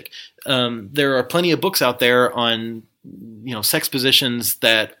realistic. There are plenty of books out there on, sex positions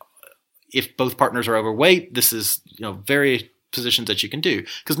that if both partners are overweight, this is, various positions that you can do.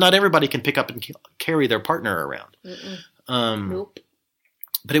 Because not everybody can pick up and carry their partner around. Nope.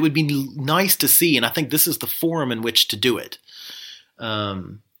 But it would be nice to see, and I think this is the forum in which to do it.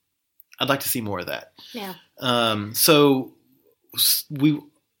 I'd like to see more of that. Yeah. So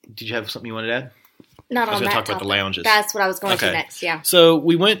did you have something you wanted to add? Not on that. I was going to talk about the lounges. That's what I was going to next. Yeah. So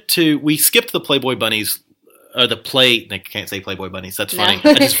we skipped the Playboy Bunnies. I can't say Playboy Bunnies. That's funny.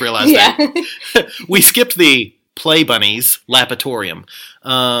 I just realized that. We skipped the Play Bunnies Lapatorium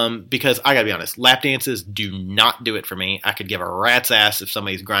because I gotta be honest, lap dances do not do it for me. I could give a rat's ass if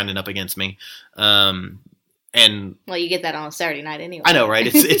somebody's grinding up against me. And well, you get that on a Saturday night anyway. I know, right?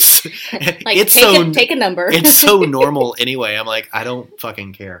 It's like it's take a number. It's so normal anyway. I'm like, I don't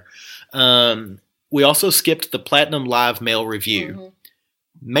fucking care. We also skipped the Platinum Live Male Review,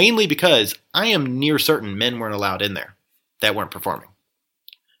 mainly because I am near certain men weren't allowed in there that weren't performing.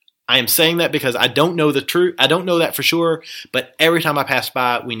 I am saying that because I don't know the truth. I don't know that for sure, but every time I passed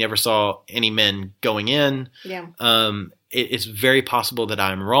by, we never saw any men going in. Yeah. It's very possible that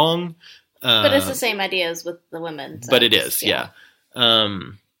I'm wrong. But it's the same idea as with the women. So but it is, yeah.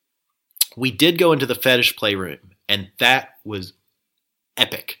 We did go into the fetish playroom, and that was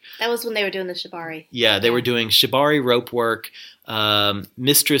epic. That was when they were doing the shibari. Yeah, they were doing shibari rope work.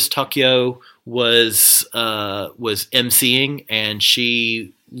 Mistress Tokyo was emceeing, and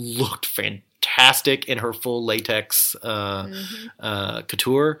she looked fantastic in her full latex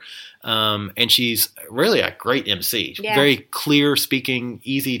couture. And she's really a great MC. Yeah. Very clear speaking,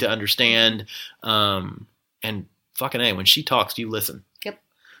 easy to understand. And fucking A, when she talks, you listen. Yep.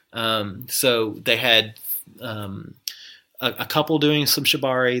 So they had a couple doing some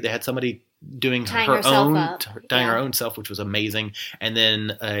shibari. They had somebody doing tying her own self, which was amazing. And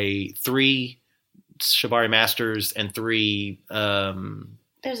then 3 shibari masters and 3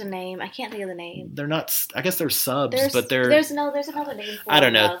 there's a name. I can't think of the name. They're not. I guess they're subs, but there's another name for I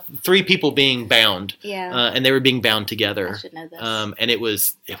don't know. 3 people being bound. Yeah. And they were being bound together. I should know this. And it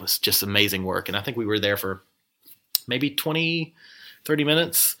was just amazing work. And I think we were there for maybe 20, 30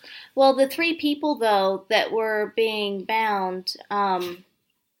 minutes. Well, the 3 people though that were being bound, I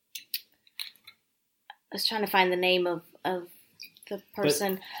was trying to find the name of the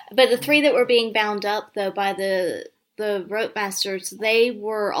person, but the 3 that were being bound up though by the rope masters, they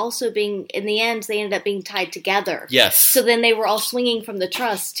were also being, in the end, they ended up being tied together. Yes. So then they were all swinging from the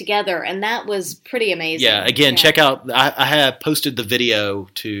truss together, and that was pretty amazing. Yeah, again, check out, I have posted the video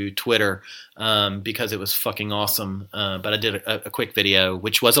to Twitter because it was fucking awesome. But I did a quick video,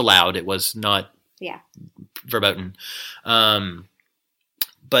 which was allowed. It was not verboten.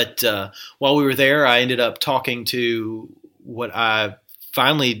 But while we were there, I ended up talking to what I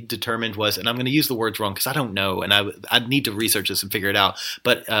finally determined was, and I'm going to use the words wrong because I don't know, and I need to research this and figure it out,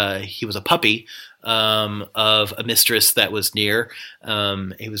 but he was a puppy of a mistress that was near.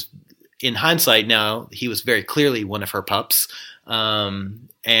 He was in hindsight now, he was very clearly one of her pups.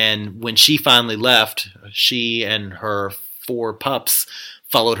 And when she finally left, she and her 4 pups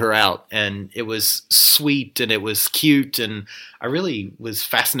followed her out, and it was sweet and it was cute, and I really was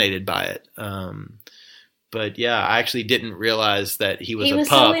fascinated by it. But yeah, I actually didn't realize that he was a pup. He was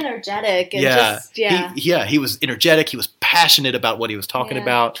so energetic. And he was energetic. He was passionate about what he was talking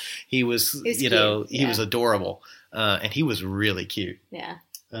about. He was he was adorable. And he was really cute. Yeah.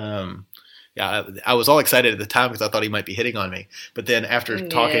 I was all excited at the time because I thought he might be hitting on me. But then after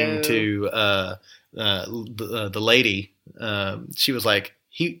talking to the lady, she was like,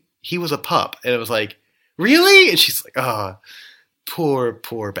 he was a pup. And it was like, really? And she's like, oh,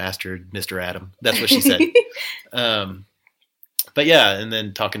 poor bastard, Mr. Adam. That's what she said. But yeah, and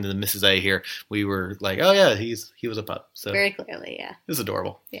then talking to the Mrs. A here, we were like, oh yeah, he was a pup. So very clearly, yeah. It was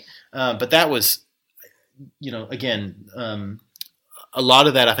adorable. Yeah. But that was, again, a lot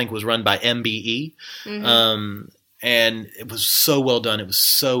of that I think was run by MBE. Mm-hmm. And it was so well done. It was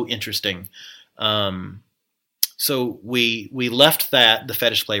so interesting. So we left the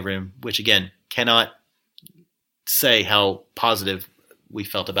fetish playroom, which again, cannot say how positive we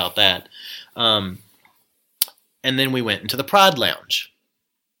felt about that. And then we went into the Pride Lounge.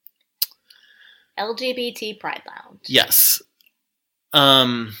 LGBT Pride Lounge. Yes.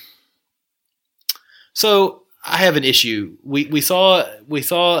 So I have an issue. We saw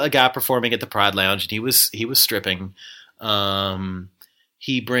a guy performing at the Pride Lounge, and he was stripping.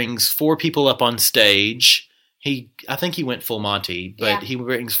 He brings 4 people up on stage. I think he went full Monty, but he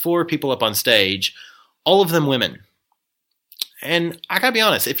brings 4 people up on stage, all of them women. And I gotta be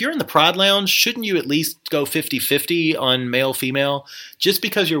honest, if you're in the Pride Lounge, shouldn't you at least go 50-50 on male-female? Just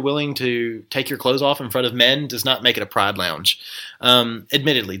because you're willing to take your clothes off in front of men does not make it a Pride Lounge.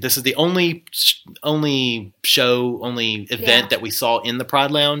 Admittedly, this is the only event that we saw in the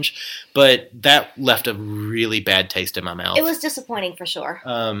Pride Lounge, but that left a really bad taste in my mouth. It was disappointing for sure.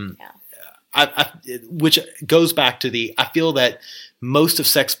 Which goes back to I feel that most of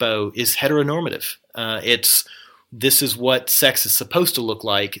Sexpo is heteronormative. This is what sex is supposed to look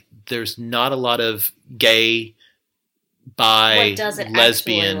like. There's not a lot of gay, bi,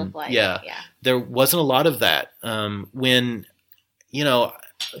 lesbian. Look like? Yeah. There wasn't a lot of that. When,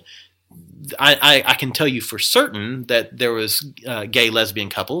 I can tell you for certain that there was gay lesbian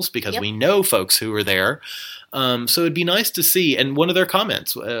couples because we know folks who were there. So it'd be nice to see. And one of their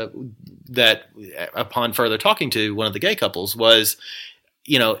comments that upon further talking to one of the gay couples was,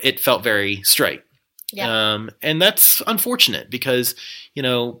 it felt very straight. Yeah. And that's unfortunate because,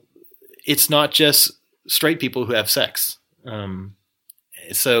 it's not just straight people who have sex.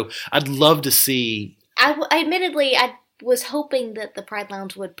 So I'd love to see. Admittedly, I was hoping that the Pride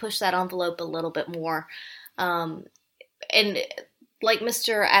Lounge would push that envelope a little bit more. And like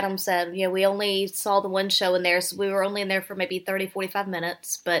Mr. Adams said, we only saw the one show in there, so we were only in there for maybe 30, 45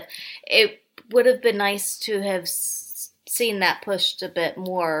 minutes. But it would have been nice to have seen that pushed a bit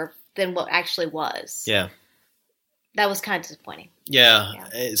more than what actually was. Yeah. That was kind of disappointing. Yeah.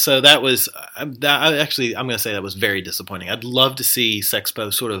 So that was, I'm going to say that was very disappointing. I'd love to see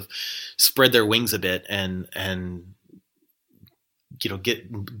Sexpo sort of spread their wings a bit and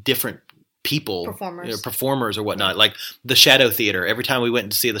get different people, performers or whatnot. Like the Shadow Theater. Every time we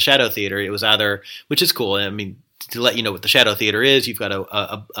went to see the Shadow Theater, it was either, which is cool. I mean, to let you know what the Shadow Theater is, you've got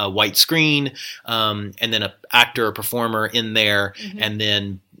a white screen, and then an actor or performer in there, and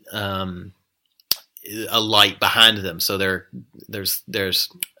then a light behind them, so there's their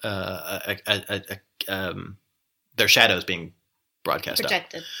shadows being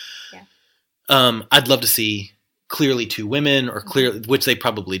projected. I'd love to see clearly 2 women, or which they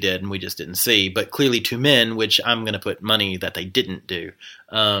probably did, and we just didn't see, but clearly 2 men, which I'm going to put money that they didn't do,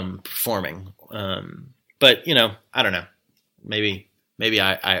 performing. But I don't know. Maybe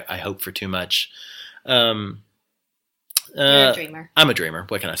I hope for too much. You're a dreamer. I'm a dreamer.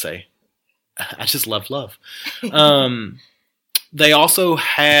 What can I say? I just love love. They also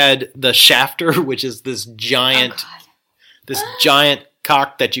had the Shafter, which is this giant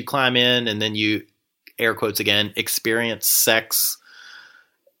cock that you climb in, and then you, air quotes again, experience sex.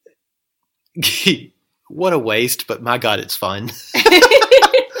 What a waste, but my God, it's fun.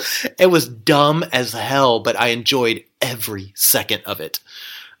 It was dumb as hell, but I enjoyed every second of it.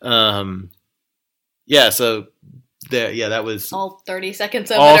 So that was all 30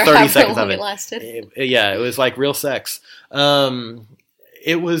 seconds of all it. All 30 seconds of it lasted. It was like real sex.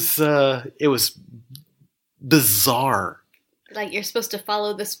 It was bizarre. Like you're supposed to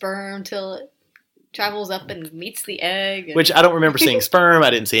follow the sperm till it travels up and meets the egg. Which I don't remember seeing sperm. I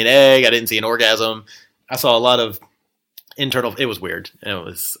didn't see an egg. I didn't see an orgasm. I saw a lot of internal. It was weird.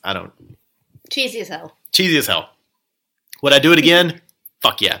 Cheesy as hell. Cheesy as hell. Would I do it again?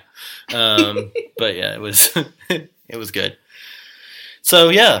 Fuck yeah. But yeah, it was it was good. So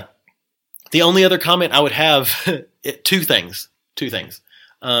yeah, the only other comment I would have, two things.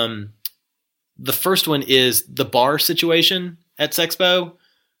 The first one is the bar situation at Sexpo.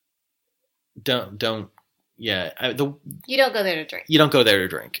 You don't go there to drink. You don't go there to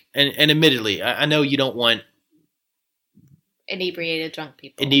drink. And admittedly, I know you don't want inebriated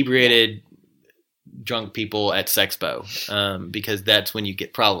drunk people at Sexpo, because that's when you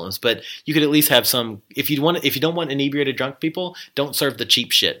get problems. But you could at least have some. If you don't want inebriated drunk people, don't serve the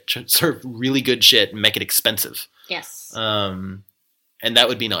cheap shit. Serve really good shit and make it expensive. Yes. And that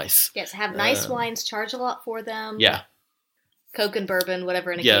would be nice. Yes, have nice wines, charge a lot for them. Yeah. Coke and bourbon,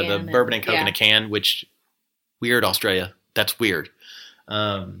 whatever in a can. Yeah, the bourbon and Coke in a can, which weird Australia. That's weird.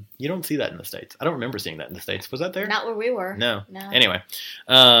 You don't see that in the States. I don't remember seeing that in the States. Was that there? Not where we were. No. Anyway,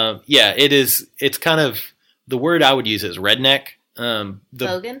 it is. It's kind of, the word I would use is redneck.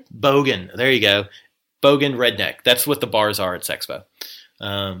 Bogan. Bogan. There you go. Bogan redneck. That's what the bars are at Sexpo.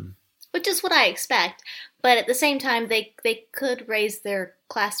 Which is what I expect, but at the same time, they could raise their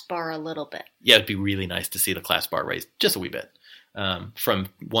class bar a little bit. Yeah, it'd be really nice to see the class bar raised just a wee bit, from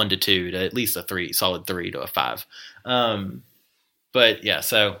 1 to 2 to at least a 3, solid 3 to a 5. But yeah,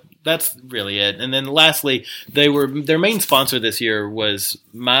 so that's really it. And then lastly, their main sponsor this year was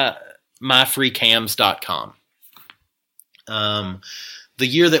myfreecams.com. The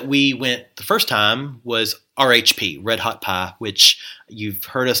year that we went the first time was RHP, Red Hot Pie, which you've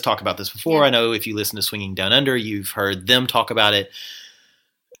heard us talk about this before. Yeah. I know if you listen to Swinging Down Under, you've heard them talk about it.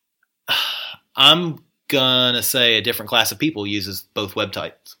 I'm going to say a different class of people uses both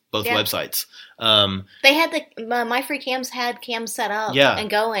websites. They had My Free Cams had cams set up and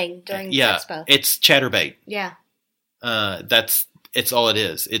going during Expo. It's Chatterbait. Yeah. It's all it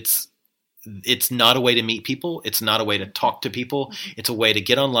is. It's not a way to meet people. It's not a way to talk to people. Mm-hmm. It's a way to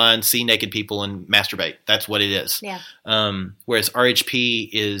get online, see naked people, and masturbate. That's what it is. Yeah. Whereas RHP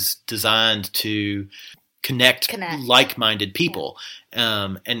is designed to connect like-minded people.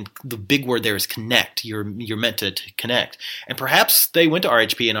 Yeah. And the big word there is connect. You're meant to connect. And perhaps they went to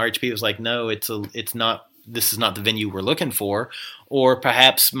RHP and RHP was like, no, it's not. This is not the venue we're looking for. Or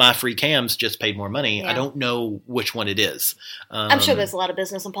perhaps My Free Cams just paid more money. Yeah. I don't know which one it is. I'm sure there's a lot of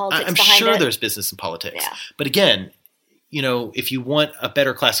business and politics behind it. I'm sure there's business and politics. Yeah. But again, if you want a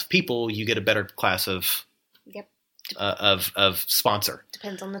better class of people, you get a better class of sponsor.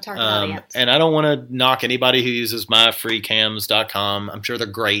 Depends on the target audience. And I don't want to knock anybody who uses myfreecams.com. I'm sure they're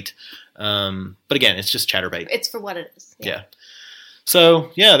great. But again, it's just Chatterbait. It's for what it is. Yeah. So,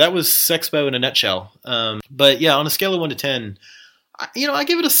 yeah, that was Sexpo in a nutshell. But, yeah, on a scale of 1 to 10, I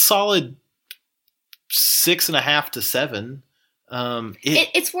give it a solid 6.5 to 7.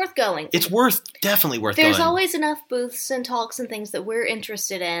 It's worth going. It's definitely worth going. There's always enough booths and talks and things that we're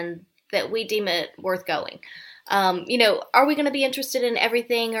interested in that we deem it worth going. Are we going to be interested in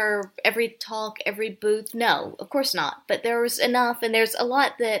everything or every talk, every booth? No, of course not. But there's enough, and there's a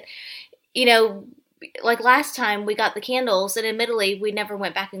lot that, like last time we got the candles, and admittedly we never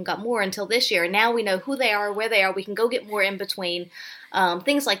went back and got more until this year. Now we know who they are, where they are. We can go get more in between,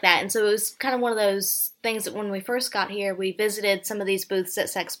 things like that. And so it was kind of one of those things that when we first got here, we visited some of these booths at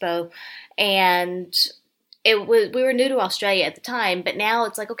Sexpo, and we were new to Australia at the time. But now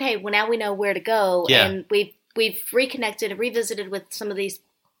it's like, okay, well now we know where to go, and we've reconnected and revisited with some of these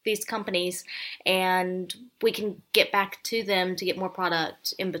companies, and we can get back to them to get more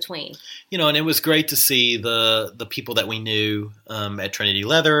product in between. And it was great to see the people that we knew at Trinity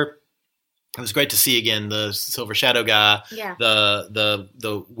Leather. It was great to see again the Silver Shadow guy,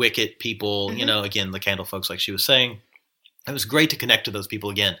 the Wicket people, mm-hmm. Again the candle folks, like she was saying. It was great to connect to those people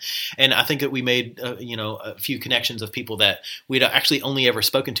again. And I think that we made, a few connections of people that we'd actually only ever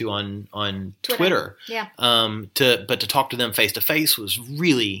spoken to on Twitter. Yeah. But to talk to them face to face was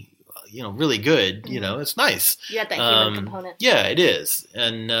really, really good. Mm-hmm. It's nice. You got that human component. Yeah, it is.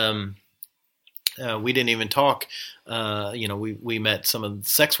 And we didn't even talk. We met some of the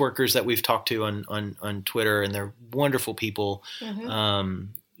sex workers that we've talked to on Twitter, and they're wonderful people. Mm-hmm.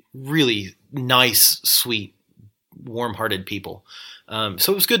 Really nice, sweet, warm-hearted people.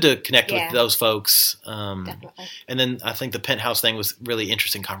 So it was good to connect with those folks. Definitely. And then I think the Penthouse thing was really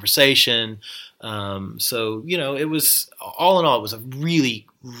interesting conversation. So, it was, all in all, it was a really,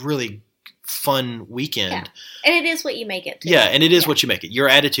 really fun weekend. Yeah. And it is what you make it. Yeah, and it is what you make it. Your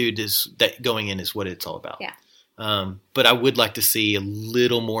attitude is that going in is what it's all about. Yeah. But I would like to see a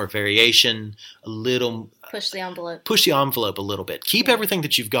little more variation, a little... Push the envelope. Push the envelope a little bit. Keep everything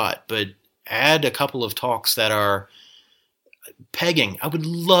that you've got, but add a couple of talks that are, pegging. I would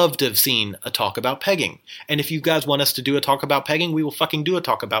love to have seen a talk about pegging. And if you guys want us to do a talk about pegging, we will fucking do a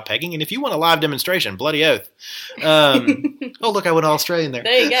talk about pegging. And if you want a live demonstration, bloody oath. Oh, look, I went Australian there.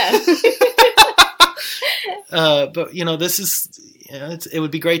 There you go. But this is, it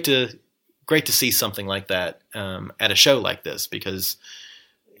would be great to see something like that at a show like this, because,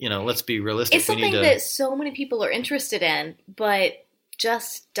 let's be realistic. It's something that so many people are interested in, but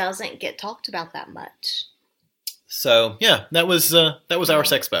just doesn't get talked about that much. So yeah, that was our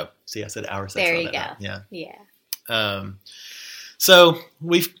Sexpo. See, I said our Sexpo. There you go. Yeah. So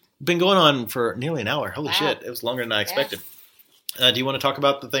we've been going on for nearly an hour. Holy shit, it was longer than I expected. Do you want to talk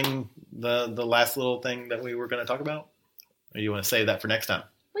about the last little thing that we were going to talk about, or do you want to save that for next time?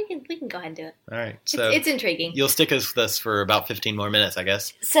 We can go ahead and do it. All right. So it's intriguing. You'll stick with us for about 15 more minutes, I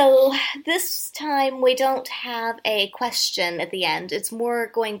guess. So this time we don't have a question at the end. It's more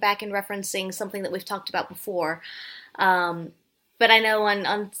going back and referencing something that we've talked about before. But I know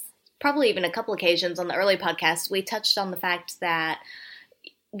on probably even a couple occasions on the early podcast, we touched on the fact that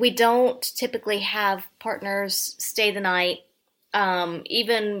we don't typically have partners stay the night.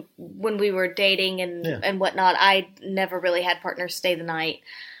 Even when we were dating and whatnot, I never really had partners stay the night.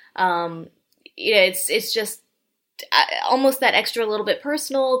 It's just almost that extra little bit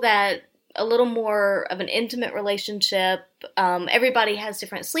personal, that a little more of an intimate relationship. Everybody has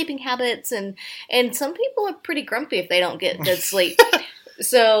different sleeping habits, and some people are pretty grumpy if they don't get good sleep.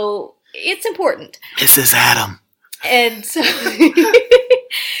 So it's important. Mrs. Adam. And so,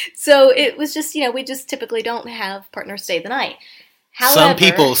 so it was just, we just typically don't have partners stay the night.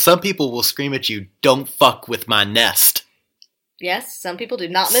 However, some people will scream at you, "Don't fuck with my nest." Yes, some people do.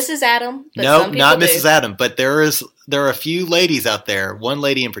 Not Mrs. Adam. But no, some not do. Mrs. Adam. But there are a few ladies out there. One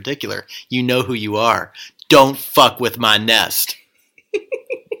lady in particular. You know who you are. Don't fuck with my nest.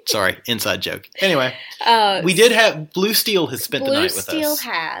 Sorry, inside joke. Anyway, we did have Blue Steel has spent the night with us. Blue Steel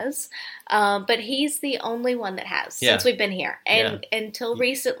has, but he's the only one that has since we've been here, and until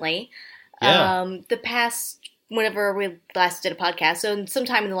recently, the past. Whenever we last did a podcast, so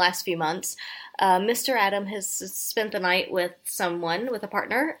sometime in the last few months, Mr. Adam has spent the night with a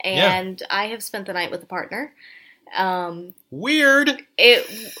partner, and I have spent the night with a partner. Weird.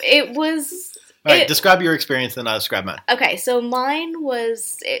 It was... All right, describe your experience, then I'll describe mine. Okay, so mine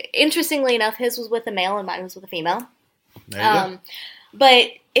was, interestingly enough, his was with a male and mine was with a female. There you go.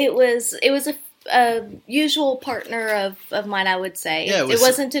 But it was a usual partner of mine, I would say. Yeah, it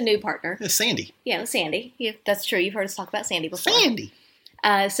wasn't a new partner. It was Sandy. Yeah, it was Sandy. That's true. You've heard us talk about Sandy before. Sandy.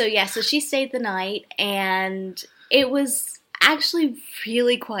 So she stayed the night, and it was actually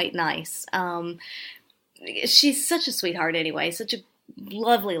really quite nice. She's such a sweetheart anyway, such a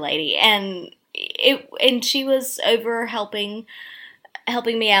lovely lady, and she was over helping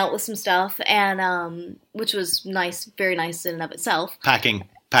me out with some stuff, and which was nice, very nice in and of itself. Packing.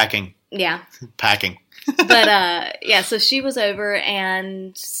 Yeah. Packing. But, so she was over,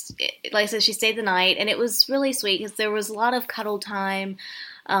 and like I said, she stayed the night, and it was really sweet because there was a lot of cuddle time.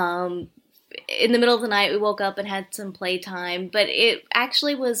 In the middle of the night, we woke up and had some playtime, but it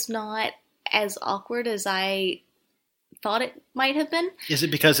actually was not as awkward as I thought it might have been. Is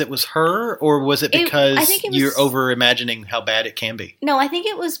it because it was her, or was it because you're over imagining how bad it can be? No, I think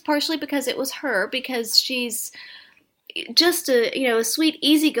it was partially because it was her, because she's just a sweet,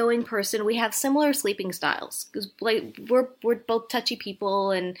 easygoing person. We have similar sleeping styles because we're both touchy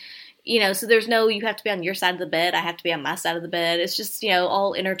people, and so there's no you have to be on your side of the bed, I have to be on my side of the bed. It's just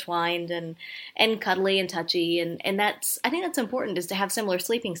all intertwined and cuddly and touchy, and I think that's important, is to have similar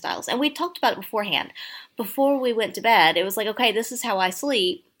sleeping styles. And we talked about it beforehand. Before we went to bed, it was like, okay, this is how I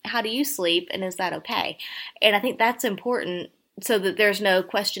sleep. How do you sleep? And is that okay? And I think that's important, so that there's no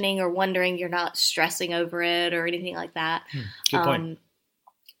questioning or wondering, you're not stressing over it or anything like that. Good point.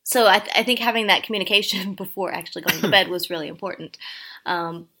 So I think having that communication before actually going to bed was really important.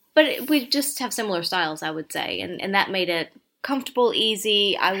 But we just have similar styles, I would say, and that made it comfortable,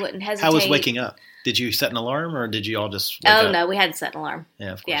 easy. I wouldn't hesitate. How was waking up? Did you set an alarm, or did you all just wake up? No, we had to set an alarm.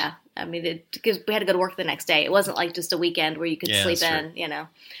 Yeah, of course. Yeah, I mean, because we had to go to work the next day. It wasn't like just a weekend where you could sleep in,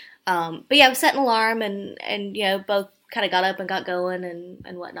 But yeah, we set an alarm, and both kind of got up and got going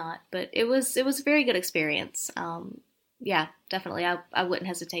and whatnot. But it was a very good experience. Yeah, definitely. I wouldn't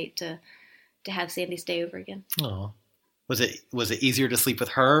hesitate to have Sandy stay over again. Oh, was it easier to sleep with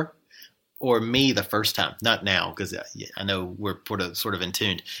her or me the first time? Not now, because I know we're sort of in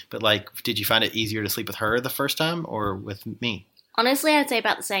tune. But did you find it easier to sleep with her the first time or with me? Honestly, I'd say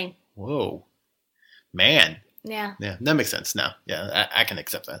about the same. Whoa, man. Yeah. Yeah, that makes sense now. Yeah, I can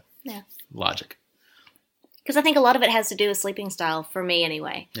accept that. Yeah. Logic. Because I think a lot of it has to do with sleeping style, for me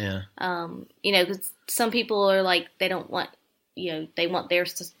anyway. Yeah. Because some people are like, they don't want they want their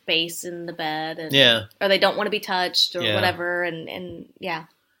space in the bed, or they don't want to be touched or whatever, and yeah.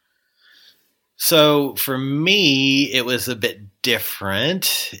 So for me, it was a bit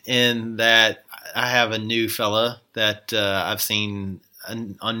different in that I have a new fella that I've seen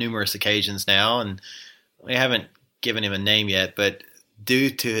on numerous occasions now, and we haven't given him a name yet, but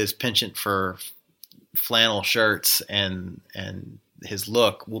due to his penchant for flannel shirts and his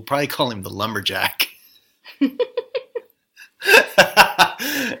look, we'll probably call him the lumberjack.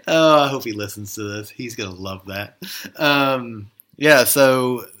 Oh, I hope he listens to this. He's going to love that.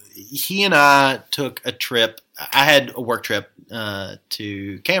 So he and I took a trip. I had a work trip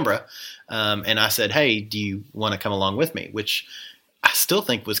to Canberra, and I said, hey, do you want to come along with me? Which I still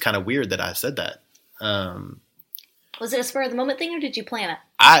think was kind of weird that I said that. Was it a spur of the moment thing, or did you plan it?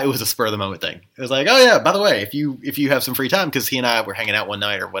 It was a spur of the moment thing. It was like, oh yeah, by the way, if you have some free time, because he and I were hanging out one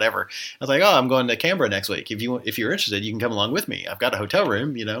night or whatever, I was like, oh, I'm going to Canberra next week. If you're interested, you can come along with me. I've got a hotel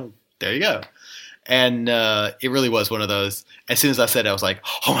room. There you go. And it really was one of those. As soon as I said it, I was like,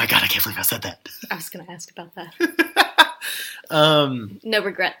 oh my God, I can't believe I said that. I was going to ask about that. No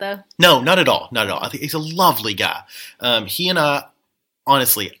regret though? No, not at all. Not at all. I think he's a lovely guy. He and I,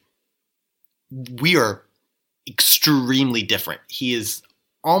 honestly, we are extremely different. He is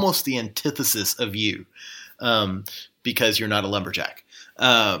almost the antithesis of you, because you're not a lumberjack.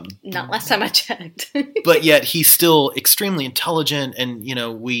 Not last time I checked. But yet he's still extremely intelligent, and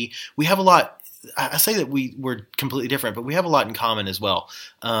we have a lot. I say that we're completely different, but we have a lot in common as well.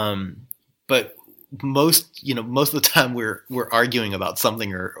 But most of the time we're arguing about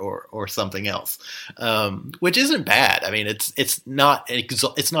something or something else, which isn't bad. I mean, it's not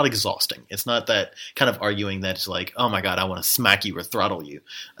exhausting. It's not that kind of arguing that's like, oh my God, I want to smack you or throttle you.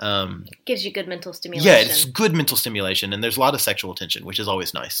 Gives you good mental stimulation. Yeah, it's good mental stimulation, and there's a lot of sexual tension, which is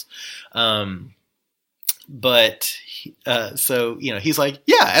always nice. So he's like,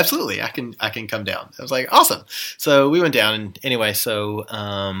 yeah, absolutely, I can come down. I was like, awesome. So we went down, and anyway,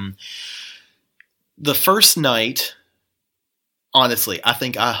 the first night, honestly, I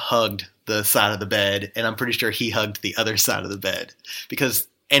think I hugged the side of the bed, and I'm pretty sure he hugged the other side of the bed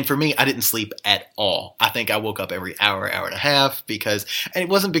and for me, I didn't sleep at all. I think I woke up every hour and a half and it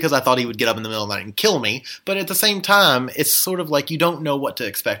wasn't because I thought he would get up in the middle of the night and kill me, but at the same time, it's sort of like you don't know what to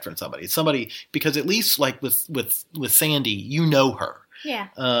expect from somebody. Because at least like with Sandy, you know her. Yeah.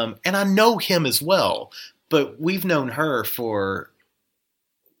 And I know him as well, but we've known her for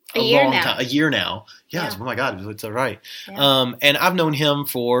a year now. Yes. Yeah. Oh my God. It's all right. Yeah. And I've known him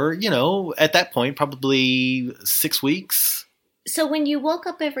for, at that point, probably 6 weeks. So when you woke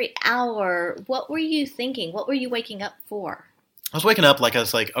up every hour, what were you thinking? What were you waking up for? I was waking up I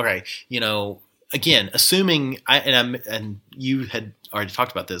was like, okay, again, assuming and you had already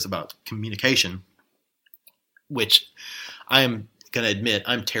talked about this, about communication, which I am going to admit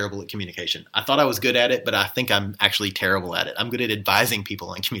I'm terrible at communication. I thought I was good at it, but I think I'm actually terrible at it. I'm good at advising people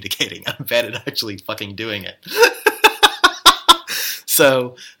on communicating. I'm bad at actually fucking doing it.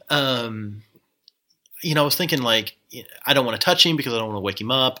 So, I was thinking like, I don't want to touch him because I don't want to wake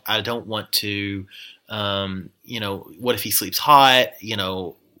him up. I don't want to, what if he sleeps hot?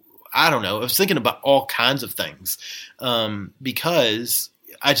 I don't know. I was thinking about all kinds of things, because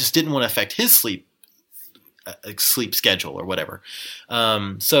I just didn't want to affect his sleep schedule or whatever.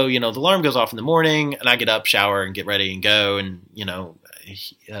 So, the alarm goes off in the morning, and I get up, shower, and get ready and go. And,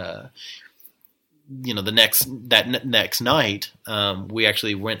 the next night, we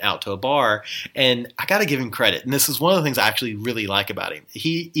actually went out to a bar, and I got to give him credit. And this is one of the things I actually really like about him.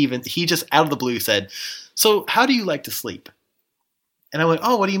 He just out of the blue said, so how do you like to sleep? And I went,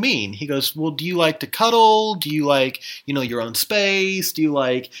 oh, what do you mean? He goes, well, do you like to cuddle? Do you like, your own space? Do you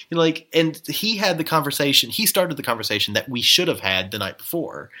like, and he had the conversation. He started the conversation that we should have had the night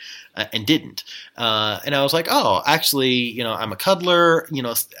before, and didn't. And I was like, oh, actually, I'm a cuddler,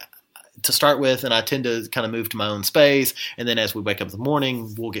 to start with, and I tend to kind of move to my own space. And then as we wake up in the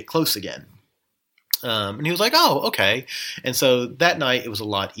morning, we'll get close again. And he was like, oh, okay. And so that night it was a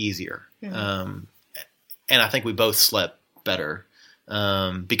lot easier. Mm-hmm. And I think we both slept better,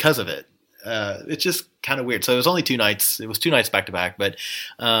 because of it. It's just kind of weird. So it was only 2 nights. It was 2 nights back to back, but,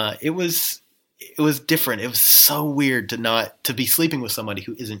 it was different. It was so weird to be sleeping with somebody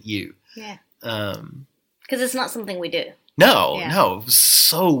who isn't you. Yeah. Cause it's not something we do. No, it was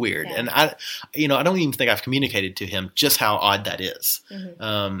so weird. Yeah. And I don't even think I've communicated to him just how odd that is.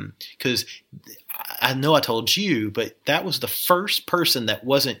 Mm-hmm. Cause I know I told you, but that was the first person that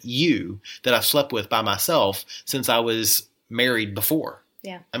wasn't you that I've slept with by myself since I was married before.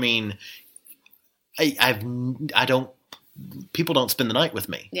 Yeah. I mean, people don't spend the night with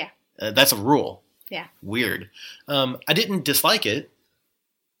me. Yeah. That's a rule. Yeah. Weird. I didn't dislike it,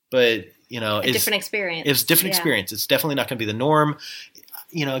 but it's different experience. It's a different experience. It's definitely not going to be the norm.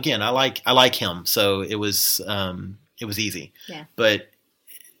 Again, I like him, so it was easy. Yeah. But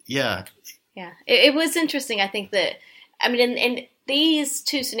yeah. Yeah. It was interesting. I think that, and these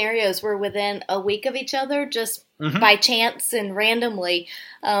two scenarios were within a week of each other, just by chance and randomly.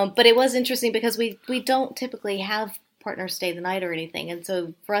 But it was interesting because we don't typically have partners stay the night or anything. And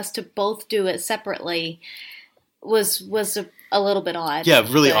so for us to both do it separately was a little bit odd. Yeah,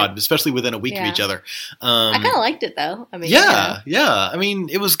 really odd, especially within a week of each other. I kind of liked it though. Yeah. I mean,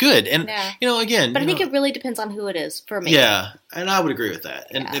 it was good. And, again. But I think it really depends on who it is for me. Yeah, and I would agree with that.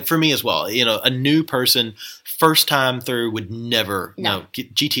 And for me as well. A new person, first time through would never,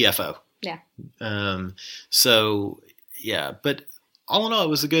 GTFO. Yeah. So, yeah. But all in all, it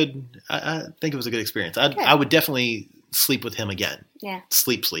was I think it was a good experience. I would definitely sleep with him again. Yeah.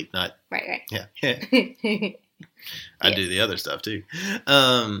 Sleep, not. Right. Yeah. I do the other stuff too.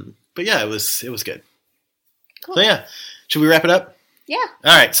 But yeah, it was good. Cool. So yeah, should we wrap it up? Yeah.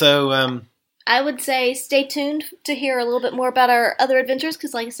 All right. So, I would say stay tuned to hear a little bit more about our other adventures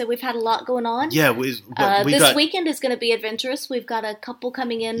because, like I said, we've had a lot going on. Yeah, this weekend is going to be adventurous. We've got a couple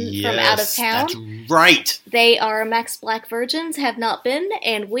coming in from out of town. That's right. They are Max Black virgins, have not been,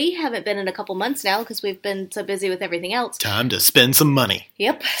 and we haven't been in a couple months now because we've been so busy with everything else. Time to spend some money.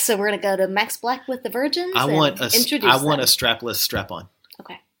 Yep. So we're going to go to Max Black with the virgins. I want a strapless strap-on.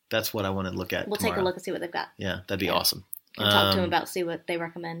 Okay. That's what I want to look at. We'll take a look and see what they've got. Yeah, that'd be awesome. And talk to them about see what they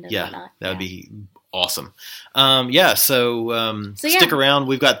recommend and whatnot. That would be awesome. So stick around.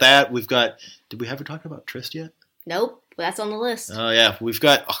 We've got that. Did we ever talk about Trist yet? Nope. That's on the list. Oh yeah. We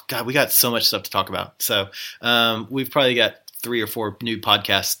got so much stuff to talk about. So, we've probably got 3 or 4 new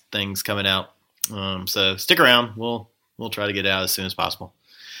podcast things coming out. So stick around. We'll try to get it out as soon as possible.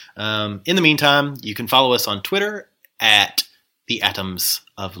 In the meantime, you can follow us on Twitter at The Atoms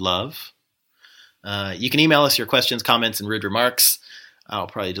of Love. You can email us your questions, comments, and rude remarks. I'll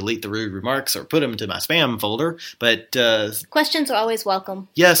probably delete the rude remarks or put them to my spam folder. But questions are always welcome.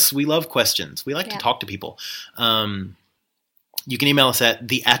 Yes, we love questions. We like to talk to people. You can email us at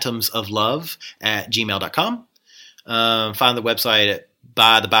theatomsoflove@gmail.com. Find the website at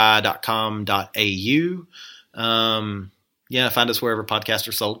buytheby.com.au. Find us wherever podcasts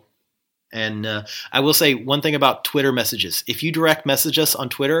are sold. And I will say one thing about Twitter messages. If you direct message us on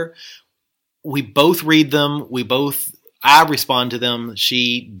Twitter, we both read them. I respond to them.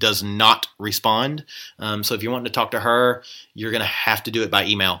 She does not respond. So if you want to talk to her, you're going to have to do it by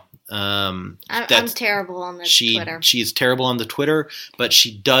email. I'm terrible on the Twitter. She is terrible on the Twitter, but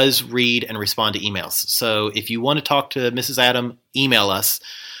she does read and respond to emails. So if you want to talk to Mrs. Adam, email us.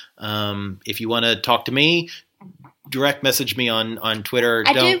 If you want to talk to me, direct message me on Twitter.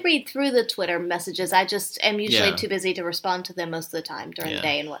 I do read through the Twitter messages. I just am usually too busy to respond to them most of the time during the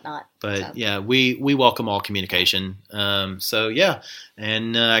day and whatnot. But we welcome all communication. And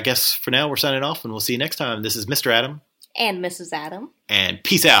I guess for now we're signing off and we'll see you next time. This is Mr. Adam. And Mrs. Adam. And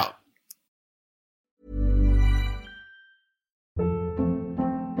peace out.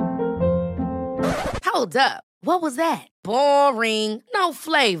 Hold up. What was that? Boring. No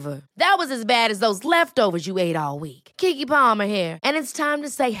flavor. That was as bad as those leftovers you ate all week. Keke Palmer here. And it's time to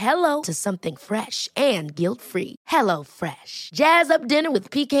say hello to something fresh and guilt-free. HelloFresh. Jazz up dinner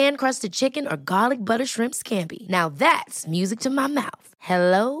with pecan-crusted chicken or garlic butter shrimp scampi. Now that's music to my mouth.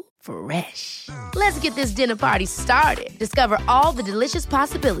 HelloFresh. Let's get this dinner party started. Discover all the delicious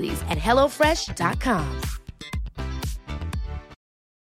possibilities at HelloFresh.com.